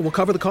 T-Mobile will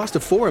cover the cost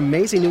of 4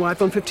 amazing new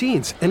iPhone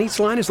 15s, and each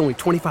line is only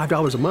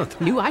 $25 a month.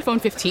 New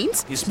iPhone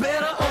 15s? It's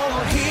better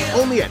over here.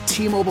 Only at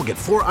T-Mobile, get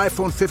 4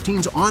 iPhone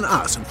 15s on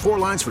us and 4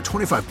 lines for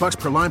 $25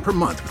 per line per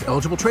month with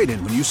eligible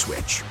trade-in when you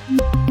switch.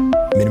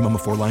 Minimum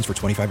of 4 lines for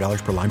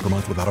 $25 per line per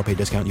month with autopay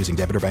discount using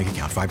debit or bank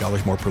account.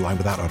 $5 more per line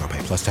without autopay,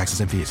 plus taxes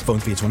and fees. Phone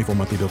fee at 24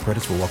 monthly bill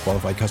credits for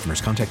well-qualified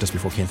customers. Contact us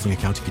before canceling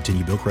account to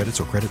continue bill credits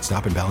or credit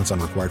stop and balance on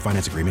required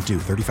finance agreement due.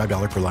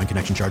 $35 per line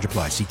connection charge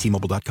applies. See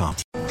T-Mobile.com.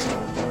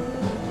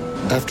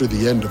 After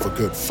the end of a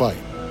good fight,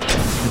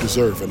 you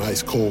deserve an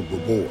ice-cold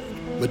reward.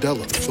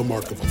 Modelo is the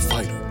mark of a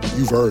fighter.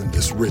 You've earned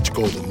this rich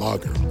golden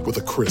lager with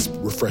a crisp,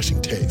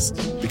 refreshing taste.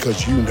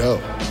 Because you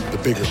know, the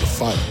bigger the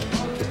fight,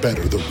 the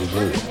better the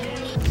reward.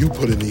 You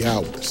put in the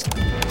hours,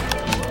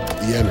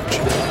 the energy,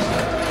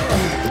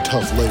 the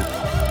tough labor.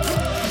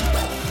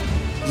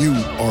 You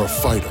are a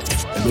fighter,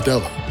 and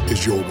Modelo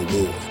is your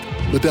reward.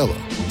 Modelo,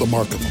 the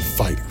mark of a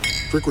fighter.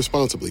 Drink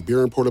responsibly.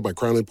 Beer imported by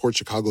Crown Imports,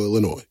 Chicago,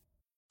 Illinois.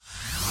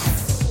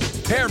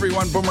 Hey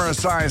everyone, Boomer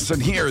Esiason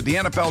here. The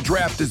NFL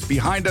draft is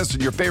behind us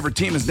and your favorite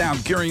team is now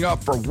gearing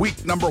up for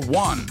week number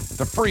 1.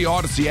 The free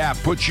Odyssey app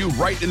puts you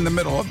right in the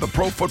middle of the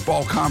pro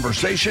football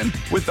conversation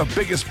with the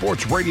biggest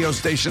sports radio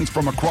stations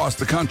from across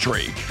the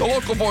country. The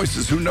local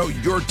voices who know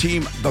your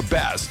team the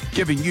best,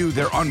 giving you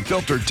their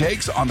unfiltered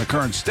takes on the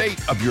current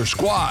state of your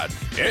squad.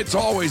 It's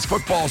always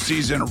football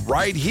season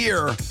right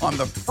here on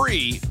the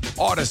free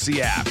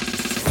Odyssey app.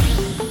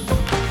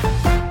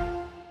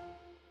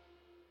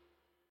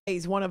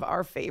 He's one of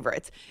our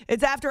favorites.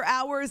 It's After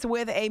Hours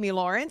with Amy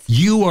Lawrence.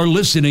 You are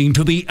listening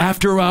to the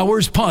After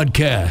Hours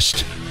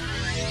Podcast.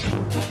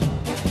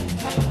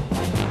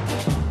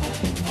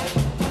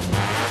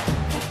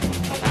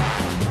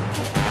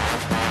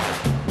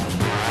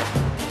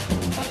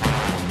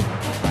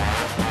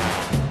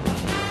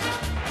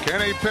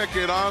 Kenny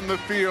Pickett on the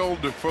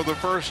field for the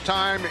first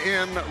time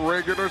in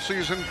regular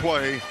season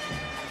play.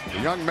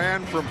 The young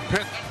man from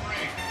Pitt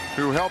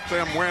who helped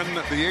them win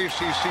the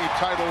ACC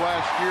title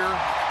last year,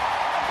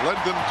 led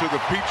them to the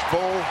Peach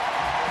Bowl,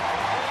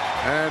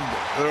 and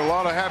there are a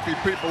lot of happy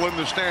people in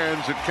the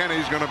stands that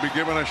Kenny's going to be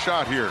given a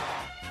shot here.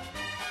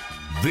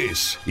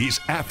 This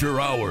is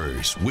After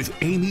Hours with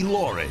Amy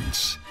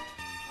Lawrence.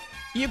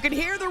 You can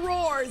hear the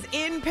roars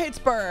in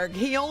Pittsburgh.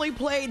 He only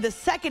played the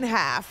second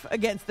half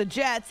against the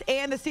Jets,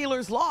 and the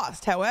Steelers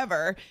lost.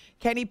 However,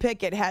 Kenny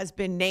Pickett has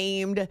been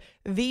named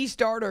the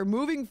starter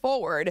moving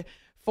forward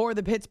for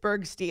the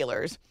Pittsburgh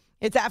Steelers.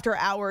 It's After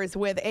Hours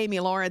with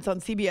Amy Lawrence on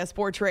CBS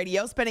Sports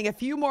Radio, spending a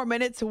few more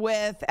minutes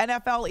with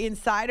NFL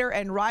insider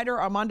and writer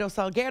Armando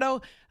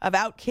Salguero of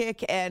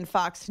Outkick and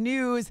Fox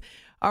News.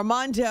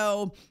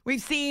 Armando,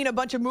 we've seen a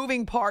bunch of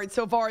moving parts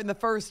so far in the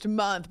first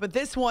month, but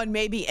this one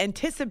may be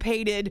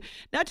anticipated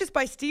not just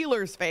by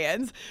Steelers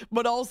fans,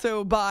 but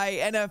also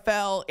by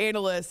NFL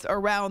analysts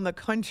around the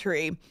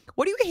country.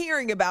 What are you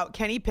hearing about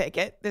Kenny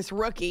Pickett, this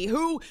rookie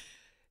who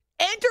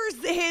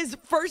enters his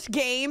first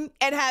game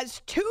and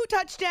has 2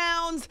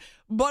 touchdowns,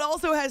 but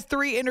also has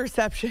 3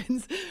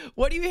 interceptions?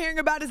 What are you hearing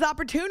about his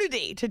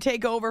opportunity to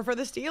take over for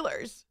the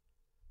Steelers?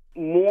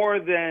 More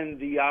than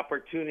the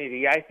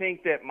opportunity, I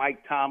think that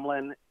Mike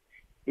Tomlin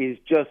is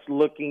just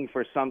looking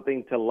for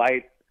something to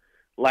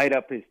light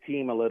up his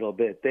team a little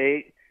bit.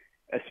 They,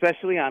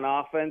 especially on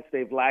offense,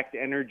 they've lacked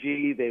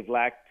energy. They've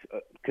lacked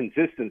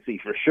consistency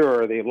for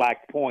sure. They've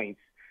lacked points.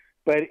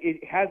 But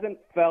it hasn't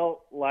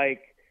felt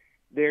like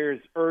there's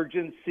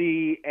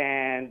urgency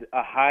and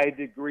a high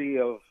degree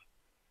of,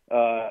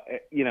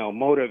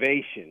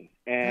 motivation.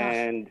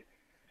 And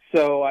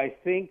so I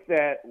think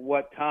that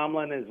what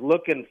Tomlin is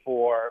looking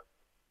for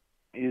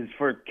is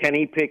for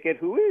Kenny Pickett,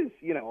 who is,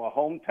 a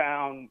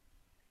hometown,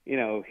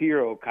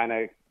 hero kind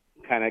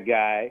of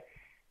guy.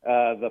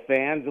 The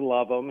fans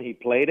love him. He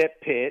played at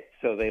Pitt,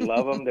 so they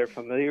love him. They're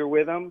familiar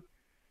with him.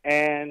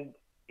 And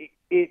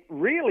it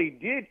really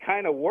did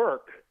kind of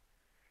work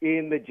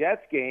in the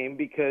Jets game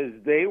because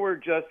they were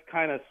just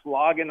kind of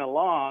slogging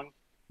along,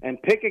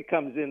 and Pickett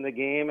comes in the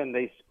game and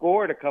they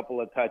scored a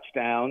couple of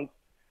touchdowns.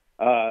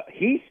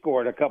 He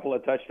scored a couple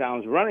of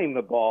touchdowns running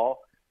the ball.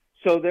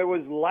 So there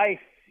was life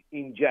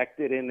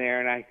injected in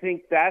there, and I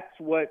think that's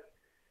what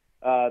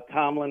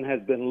Tomlin has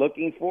been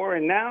looking for.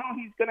 And now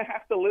he's going to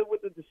have to live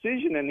with the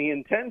decision, and he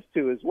intends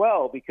to as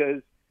well,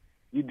 because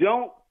you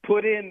don't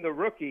put in the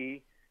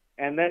rookie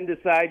and then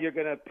decide you're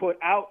going to put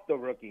out the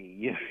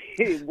rookie.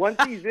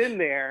 Once he's in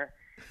there,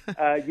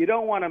 you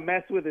don't want to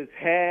mess with his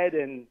head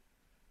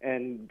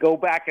and go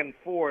back and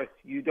forth.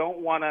 You don't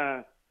want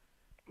to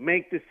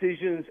make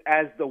decisions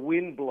as the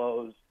wind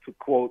blows, to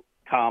quote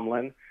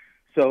Tomlin.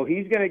 So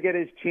he's going to get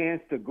his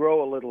chance to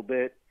grow a little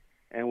bit,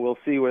 and we'll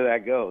see where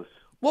that goes.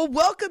 Well,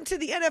 welcome to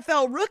the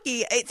NFL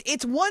rookie.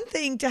 It's one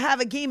thing to have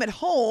a game at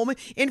home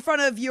in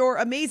front of your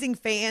amazing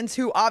fans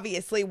who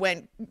obviously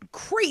went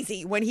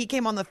crazy when he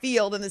came on the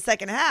field in the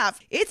second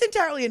half. It's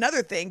entirely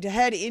another thing to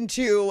head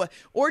into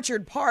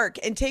Orchard Park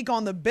and take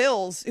on the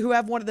Bills, who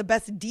have one of the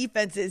best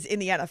defenses in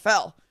the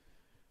NFL.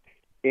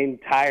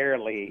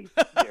 Entirely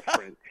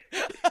different.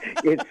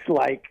 It's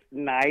like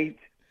night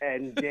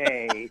and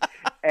day,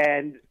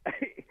 and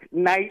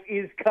night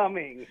is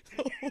coming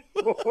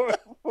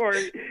for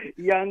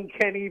young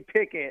Kenny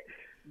Pickett.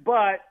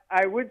 But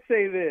I would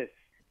say this,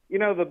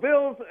 the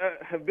Bills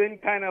have been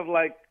kind of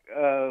like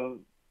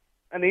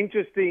an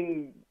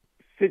interesting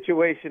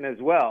situation as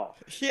well.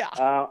 Yeah.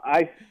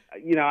 I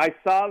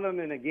saw them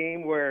in a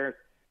game where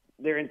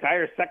their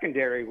entire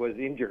secondary was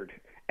injured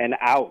and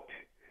out.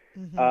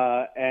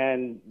 Mm-hmm.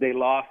 And they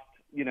lost,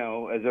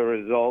 as a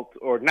result,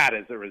 or not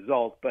as a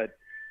result, but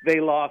they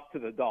lost to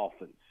the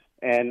Dolphins.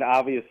 And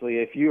obviously,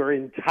 if your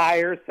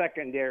entire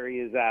secondary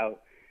is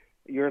out,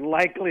 you're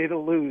likely to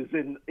lose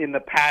in the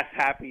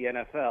pass-happy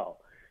NFL.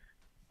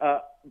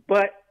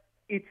 But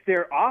it's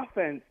their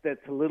offense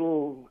that's a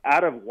little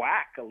out of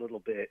whack a little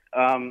bit.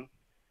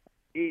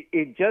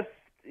 It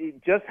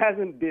just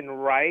hasn't been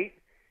right.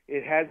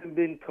 It hasn't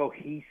been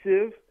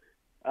cohesive.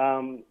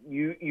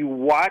 You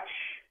watch.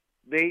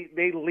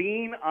 They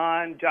lean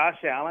on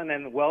Josh Allen,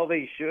 and well,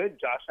 they should.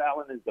 Josh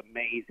Allen is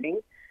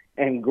amazing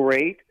and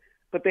great,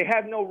 but they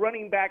have no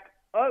running back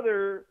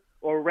other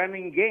or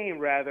running game,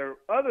 rather,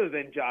 other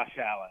than Josh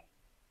Allen.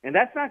 And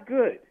that's not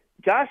good.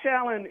 Josh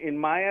Allen, in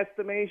my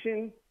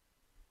estimation,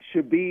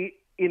 should be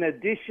an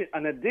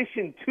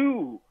addition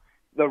to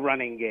the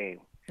running game.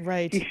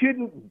 Right. He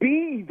shouldn't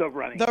be the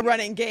running game. The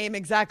running game,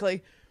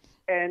 exactly.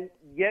 And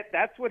yet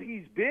that's what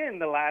he's been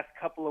the last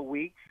couple of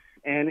weeks.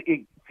 And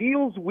it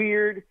feels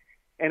weird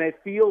and it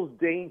feels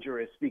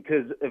dangerous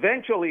because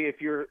eventually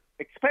if you're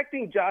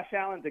expecting Josh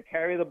Allen to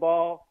carry the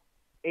ball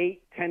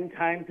 8-10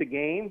 times a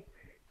game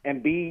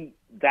and be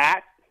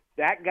that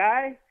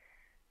guy,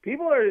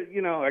 people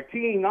are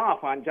teeing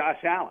off on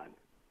Josh Allen.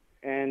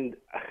 And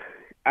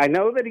I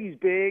know that he's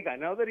big, I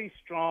know that he's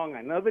strong,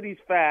 I know that he's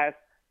fast,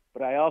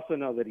 but I also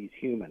know that he's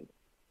human.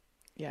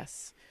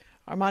 Yes.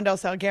 Armando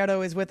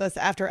Salguero is with us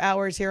after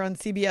hours here on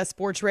CBS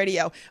Sports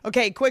Radio.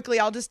 Okay, quickly,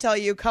 I'll just tell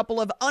you a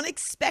couple of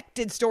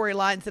unexpected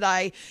storylines that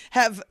I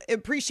have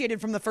appreciated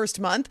from the first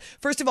month.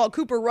 First of all,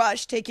 Cooper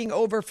Rush taking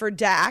over for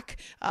Dak.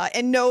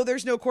 And no,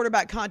 there's no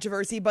quarterback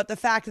controversy, but the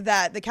fact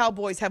that the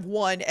Cowboys have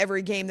won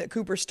every game that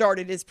Cooper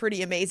started is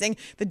pretty amazing.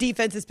 The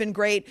defense has been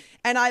great.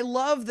 And I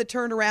love the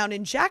turnaround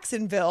in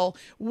Jacksonville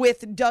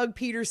with Doug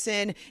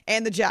Peterson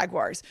and the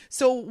Jaguars.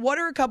 So what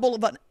are a couple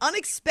of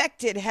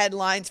unexpected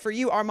headlines for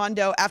you,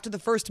 Armando, after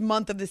the first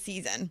month of the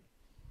season?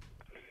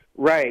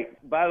 Right.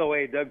 By the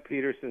way, Doug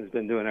Peterson's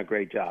been doing a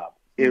great job.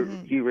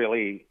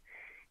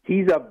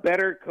 He's a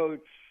better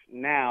coach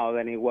now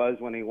than he was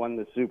when he won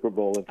the Super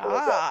Bowl in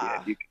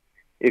Philadelphia,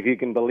 if you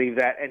can believe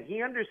that. And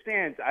he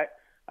understands.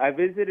 I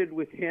visited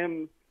with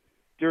him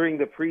during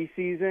the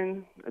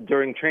preseason,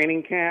 during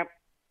training camp,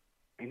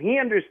 and he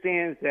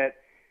understands that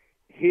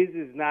his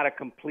is not a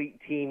complete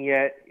team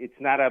yet. It's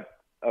not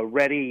a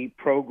ready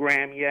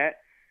program yet,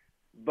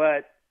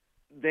 but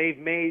they've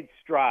made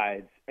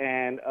strides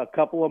and a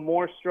couple of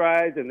more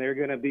strides, and they're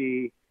going to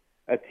be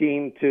a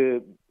team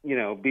to,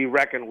 be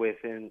reckoned with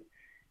in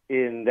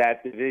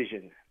that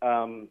division.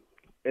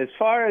 As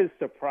far as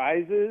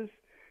surprises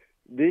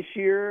this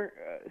year,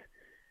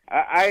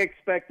 I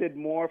expected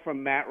more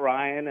from Matt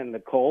Ryan and the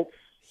Colts.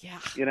 Yeah.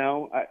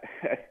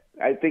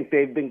 I think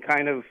they've been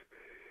kind of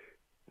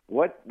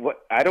what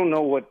I don't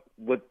know what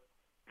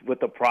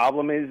the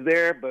problem is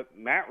there, but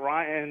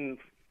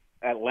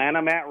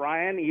Atlanta Matt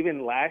Ryan,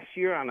 even last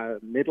year on a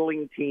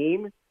middling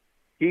team,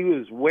 he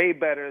was way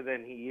better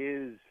than he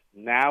is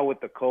now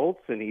with the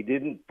Colts, and he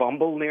didn't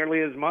fumble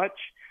nearly as much.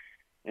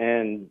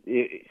 And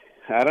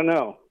I don't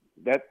know.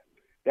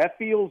 That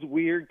feels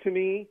weird to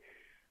me.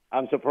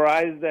 I'm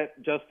surprised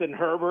that Justin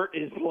Herbert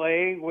is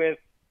playing with,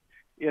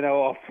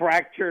 a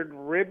fractured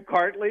rib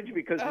cartilage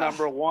because,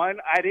 number one,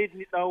 I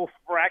didn't know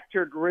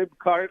fractured rib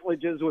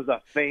cartilages was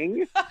a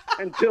thing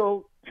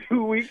until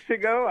 2 weeks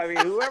ago. I mean,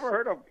 whoever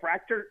heard of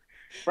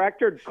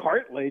fractured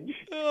cartilage?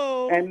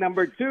 Oh. And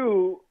number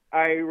two,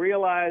 I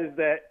realized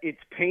that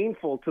it's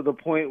painful to the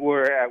point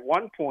where at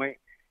one point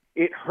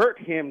it hurt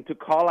him to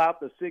call out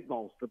the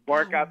signals, to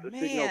bark out the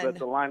signals at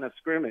the line of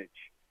scrimmage.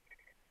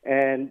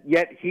 And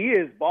yet he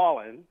is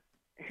balling.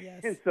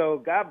 Yes. And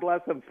so God bless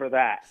him for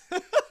that.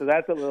 So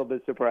that's a little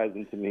bit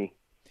surprising to me.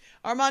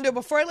 Armando,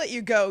 before I let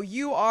you go,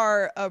 you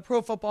are a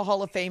Pro Football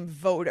Hall of Fame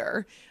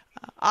voter.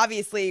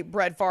 Obviously,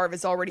 Brett Favre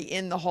is already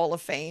in the Hall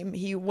of Fame.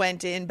 He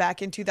went in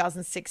back in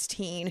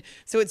 2016,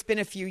 so it's been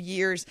a few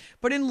years.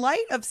 But in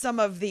light of some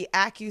of the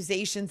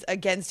accusations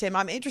against him,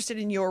 I'm interested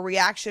in your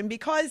reaction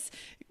because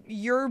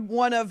you're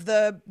one of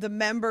the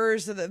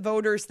members of the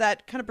voters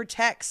that kind of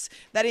protects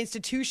that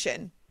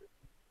institution.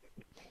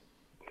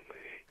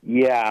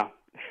 Yeah.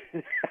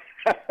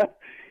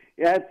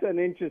 That's an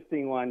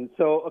interesting one.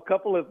 So a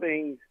couple of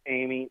things,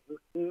 Amy.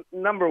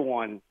 Number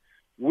one,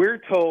 we're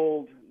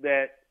told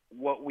that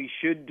what we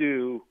should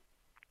do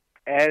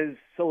as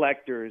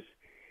selectors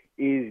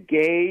is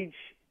gauge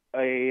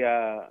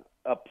a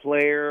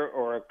player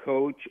or a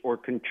coach or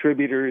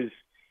contributor's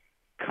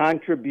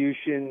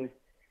contribution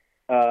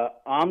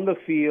on the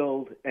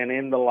field and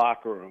in the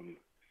locker room.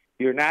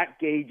 You're not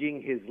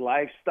gauging his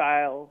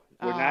lifestyle.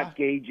 You're not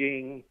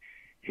gauging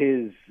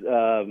his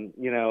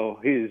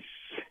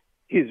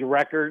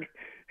record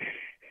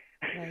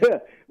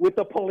with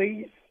the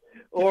police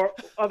or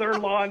other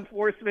law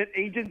enforcement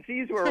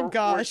agencies. We're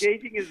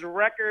gauging his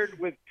record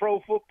with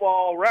Pro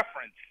Football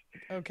Reference.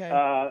 Okay.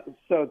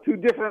 So two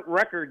different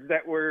records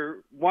that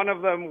one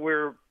of them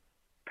we're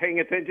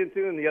paying attention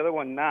to and the other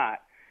one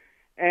not.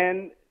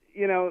 And,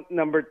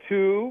 number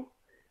two,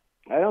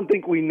 I don't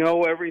think we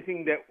know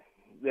everything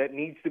that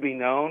needs to be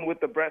known with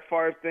the Brett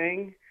Favre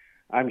thing.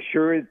 I'm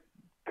sure it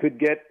could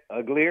get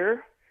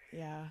uglier.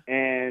 Yeah.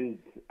 And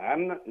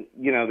I'm not,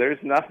 there's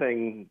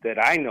nothing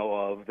that I know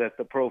of that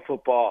the Pro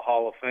Football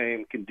Hall of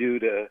Fame can do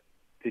to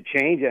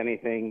change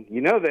anything.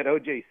 You know that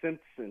O.J.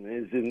 Simpson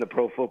is in the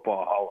Pro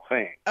Football Hall of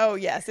Fame. Oh,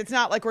 yes. It's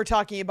not like we're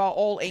talking about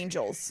all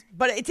angels.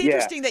 But it's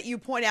interesting that you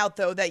point out,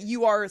 though, that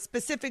you are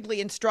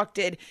specifically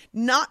instructed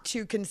not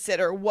to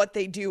consider what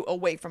they do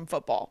away from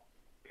football.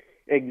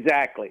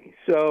 Exactly.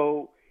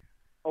 So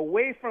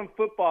away from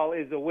football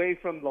is away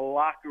from the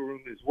locker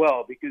room as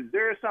well, because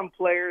there are some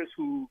players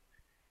who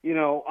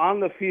on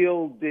the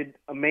field did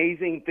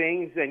amazing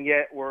things and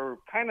yet were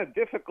kind of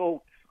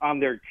difficult on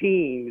their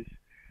teams.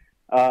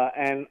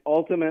 And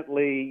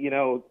ultimately,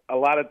 a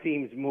lot of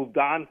teams moved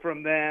on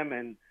from them,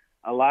 and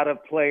a lot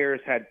of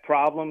players had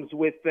problems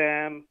with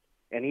them,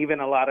 and even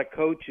a lot of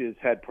coaches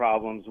had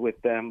problems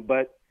with them.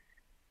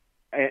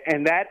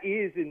 And that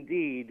is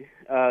indeed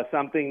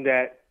something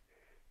that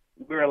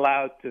we're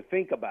allowed to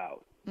think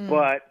about.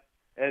 But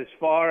as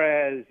far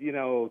as,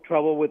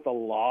 trouble with the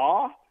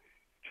law,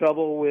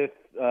 trouble with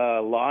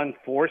law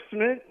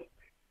enforcement,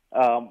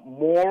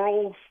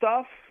 moral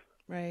stuff,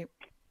 right?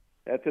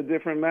 That's a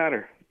different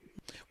matter.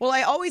 Well,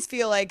 I always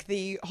feel like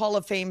the Hall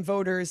of Fame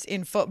voters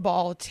in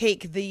football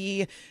take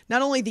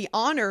not only the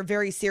honor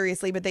very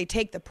seriously, but they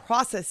take the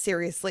process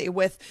seriously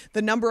with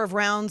the number of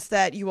rounds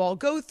that you all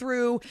go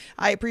through.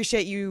 I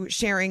appreciate you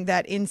sharing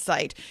that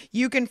insight.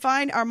 You can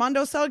find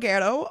Armando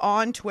Salguero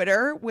on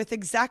Twitter with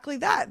exactly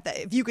that.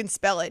 If you can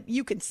spell it,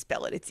 you can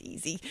spell it. It's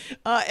easy.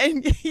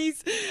 And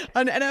he's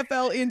an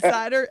NFL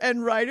insider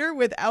and writer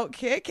with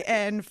Outkick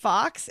and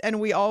Fox,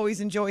 and we always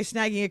enjoy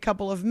snagging a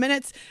couple of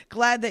minutes.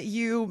 Glad that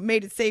you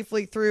made it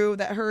safely through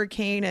that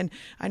hurricane, and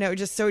I know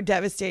just so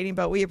devastating,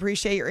 but we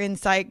appreciate your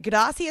insight.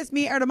 Gracias,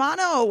 mi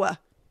hermano.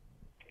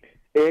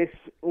 Es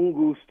un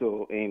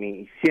gusto,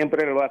 Amy.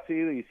 Siempre lo ha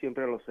sido y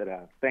siempre lo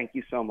será. Thank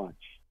you so much.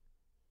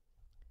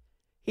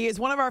 He is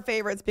one of our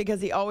favorites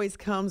because he always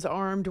comes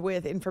armed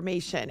with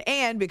information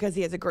and because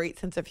he has a great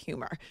sense of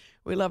humor.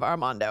 We love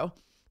Armando.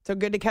 So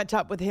good to catch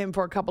up with him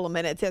for a couple of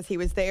minutes. Yes, he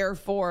was there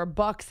for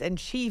Bucks and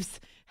Chiefs.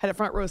 Had a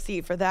front row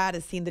seat for that.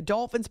 Has seen the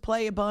Dolphins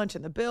play a bunch,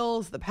 and the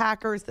Bills, the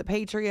Packers, the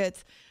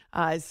Patriots.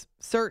 Has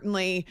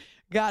certainly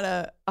got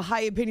a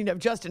high opinion of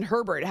Justin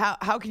Herbert.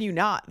 How can you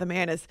not? The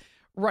man is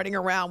running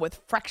around with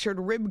fractured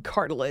rib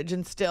cartilage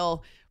and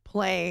still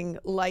playing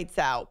lights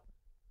out.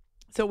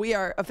 So we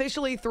are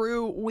officially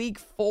through week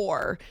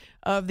 4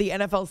 of the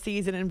NFL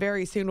season, and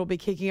very soon we'll be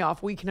kicking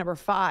off week number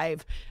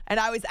 5. And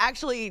I was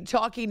actually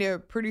talking to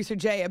producer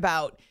Jay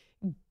about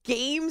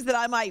games that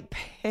I might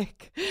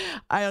pick.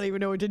 I don't even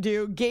know what to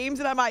do. Games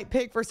that I might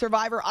pick for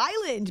Survivor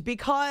Island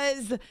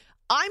because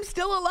I'm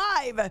still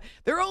alive.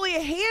 There are only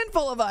a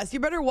handful of us. You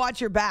better watch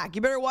your back.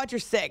 You better watch your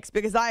 6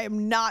 because I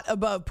am not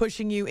above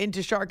pushing you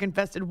into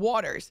shark-infested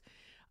waters.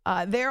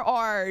 There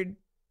are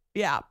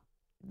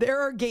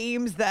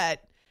games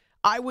that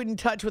I wouldn't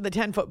touch with a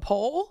 10-foot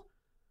pole.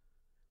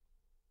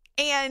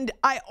 And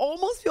I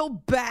almost feel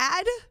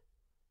bad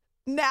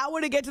now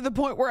when I get to the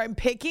point where I'm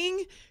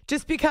picking,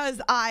 just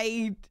because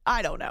I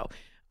don't know.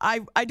 I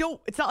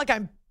don't, it's not like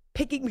I'm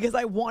picking because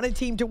I want a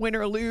team to win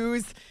or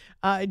lose,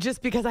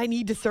 just because I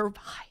need to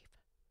survive.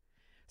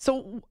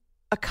 So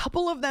a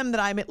couple of them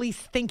that I'm at least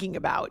thinking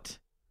about,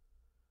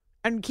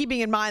 and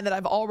keeping in mind that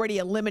I've already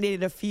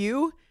eliminated a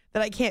few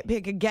that I can't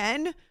pick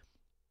again,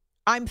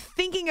 I'm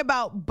thinking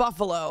about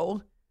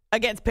Buffalo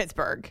against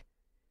Pittsburgh.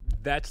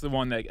 That's the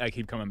one that I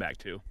keep coming back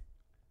to.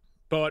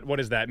 But what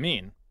does that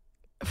mean?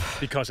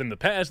 Because in the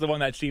past, the one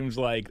that seems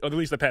like, or at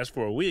least the past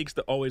 4 weeks,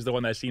 always the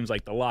one that seems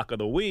like the lock of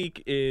the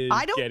week is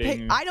I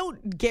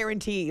don't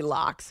guarantee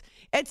locks.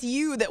 It's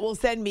you that will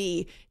send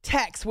me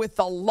text with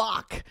the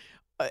lock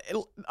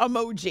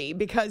emoji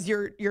because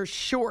you're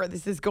sure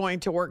this is going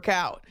to work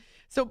out.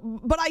 So,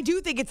 but I do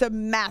think it's a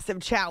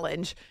massive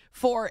challenge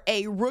for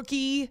a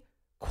rookie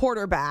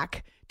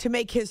quarterback to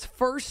make his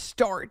first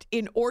start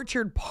in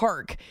Orchard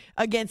Park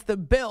against the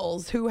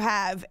Bills, who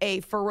have a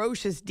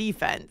ferocious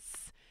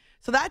defense.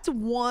 So that's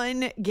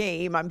one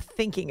game I'm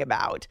thinking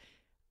about.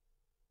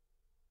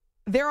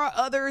 There are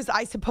others,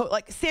 I suppose,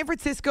 like San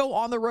Francisco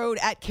on the road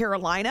at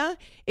Carolina.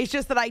 It's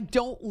just that I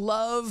don't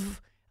love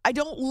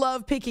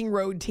picking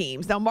road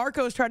teams. Now,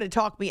 Marco's tried to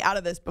talk me out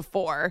of this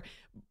before,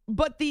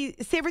 but the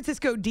San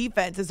Francisco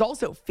defense is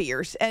also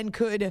fierce and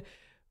could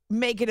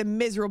make it a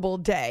miserable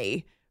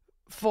day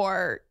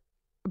for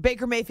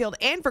Baker Mayfield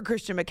and for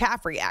Christian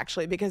McCaffrey,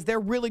 actually, because they're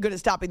really good at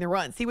stopping the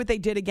run. See what they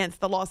did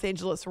against the Los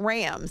Angeles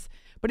Rams.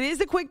 But it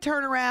is a quick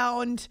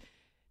turnaround.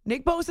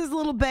 Nick Bosa's a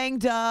little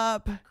banged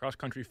up.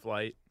 Cross-country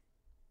flight.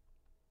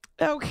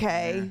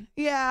 Okay.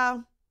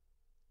 Yeah.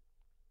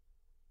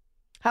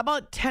 How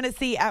about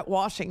Tennessee at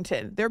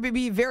Washington? There would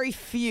be very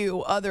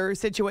few other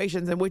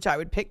situations in which I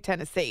would pick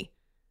Tennessee.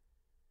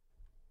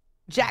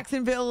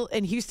 Jacksonville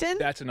and Houston?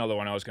 That's another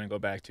one I was going to go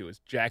back to. Is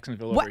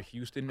Jacksonville over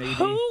Houston, maybe?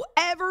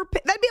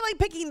 That'd be like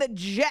picking the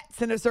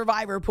Jets in a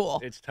survivor pool.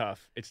 It's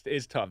tough.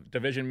 It's tough.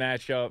 Division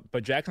matchup.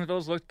 But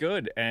Jacksonville's looked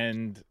good.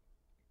 And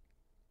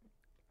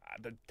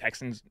the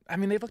Texans, I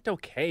mean, they've looked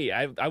okay.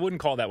 I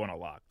wouldn't call that one a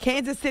lock.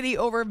 Kansas City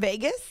over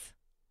Vegas?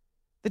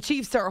 The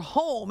Chiefs are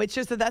home. It's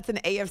just that that's an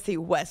AFC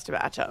West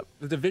matchup.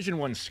 The division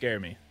ones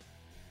scare me.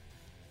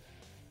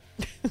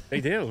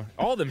 They do.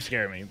 All of them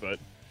scare me, but...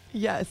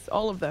 Yes,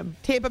 all of them.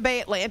 Tampa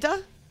Bay,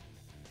 Atlanta?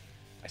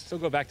 I still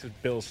go back to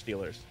Bills,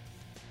 Steelers.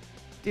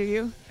 Do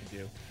you? I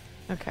do.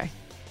 Okay.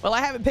 Well, I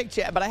haven't picked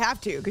yet, but I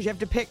have to because you have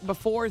to pick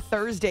before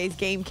Thursday's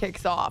game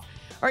kicks off.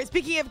 All right,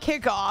 speaking of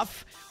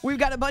kickoff, we've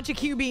got a bunch of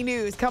QB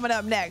news coming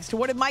up next.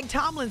 What did Mike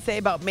Tomlin say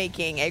about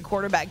making a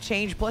quarterback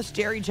change, plus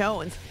Jerry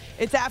Jones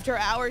It's After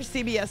Hours,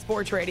 CBS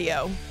Sports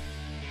Radio.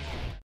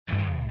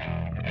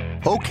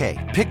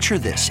 Okay, picture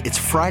this. It's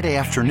Friday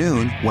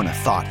afternoon when a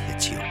thought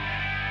hits you.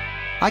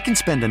 I can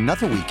spend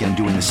another weekend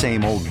doing the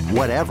same old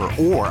whatever,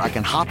 or I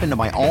can hop into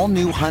my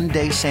all-new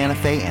Hyundai Santa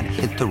Fe and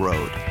hit the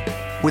road.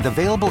 With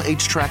available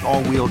H-Track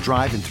all-wheel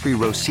drive and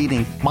 3-row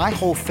seating, my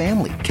whole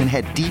family can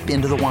head deep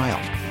into the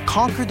wild.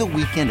 Conquer the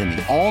weekend in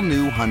the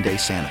all-new Hyundai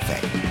Santa Fe.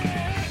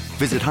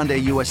 Visit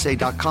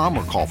HyundaiUSA.com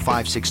or call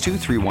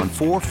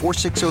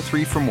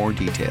 562-314-4603 for more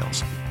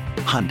details.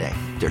 Hyundai,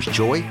 there's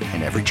joy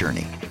in every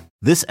journey.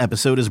 This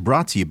episode is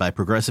brought to you by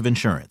Progressive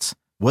Insurance.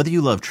 Whether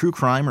you love true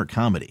crime or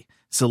comedy,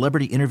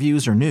 celebrity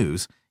interviews or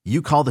news,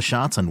 you call the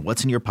shots on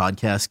what's in your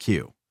podcast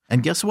queue.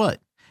 And guess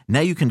what? Now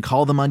you can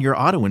call them on your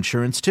auto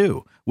insurance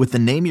too with the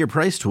Name Your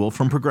Price tool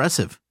from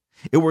Progressive.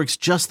 It works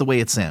just the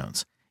way it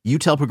sounds. You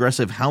tell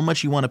Progressive how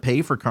much you want to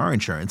pay for car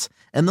insurance,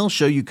 and they'll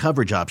show you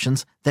coverage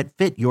options that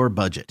fit your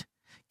budget.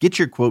 Get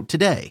your quote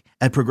today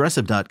at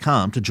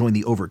Progressive.com to join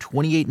the over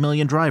 28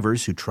 million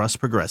drivers who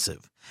trust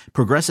Progressive.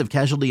 Progressive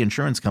Casualty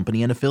Insurance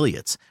Company and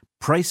Affiliates.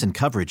 Price and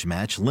coverage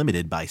match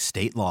limited by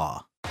state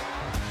law.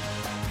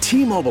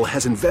 T-Mobile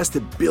has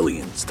invested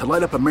billions to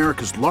light up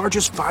America's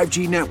largest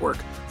 5G network,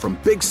 from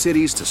big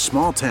cities to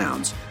small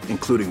towns,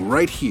 including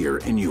right here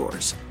in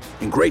yours.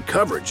 And great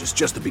coverage is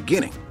just the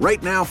beginning.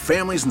 Right now,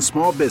 families and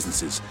small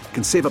businesses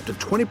can save up to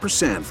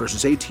 20%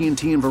 versus AT&T and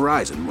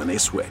Verizon when they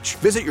switch.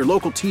 Visit your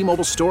local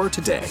T-Mobile store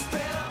today.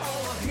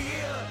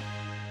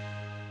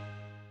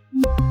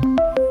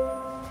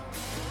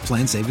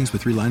 Plan savings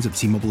with 3 lines of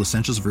T-Mobile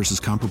Essentials versus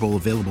comparable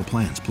available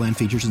plans. Plan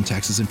features and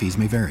taxes and fees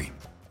may vary.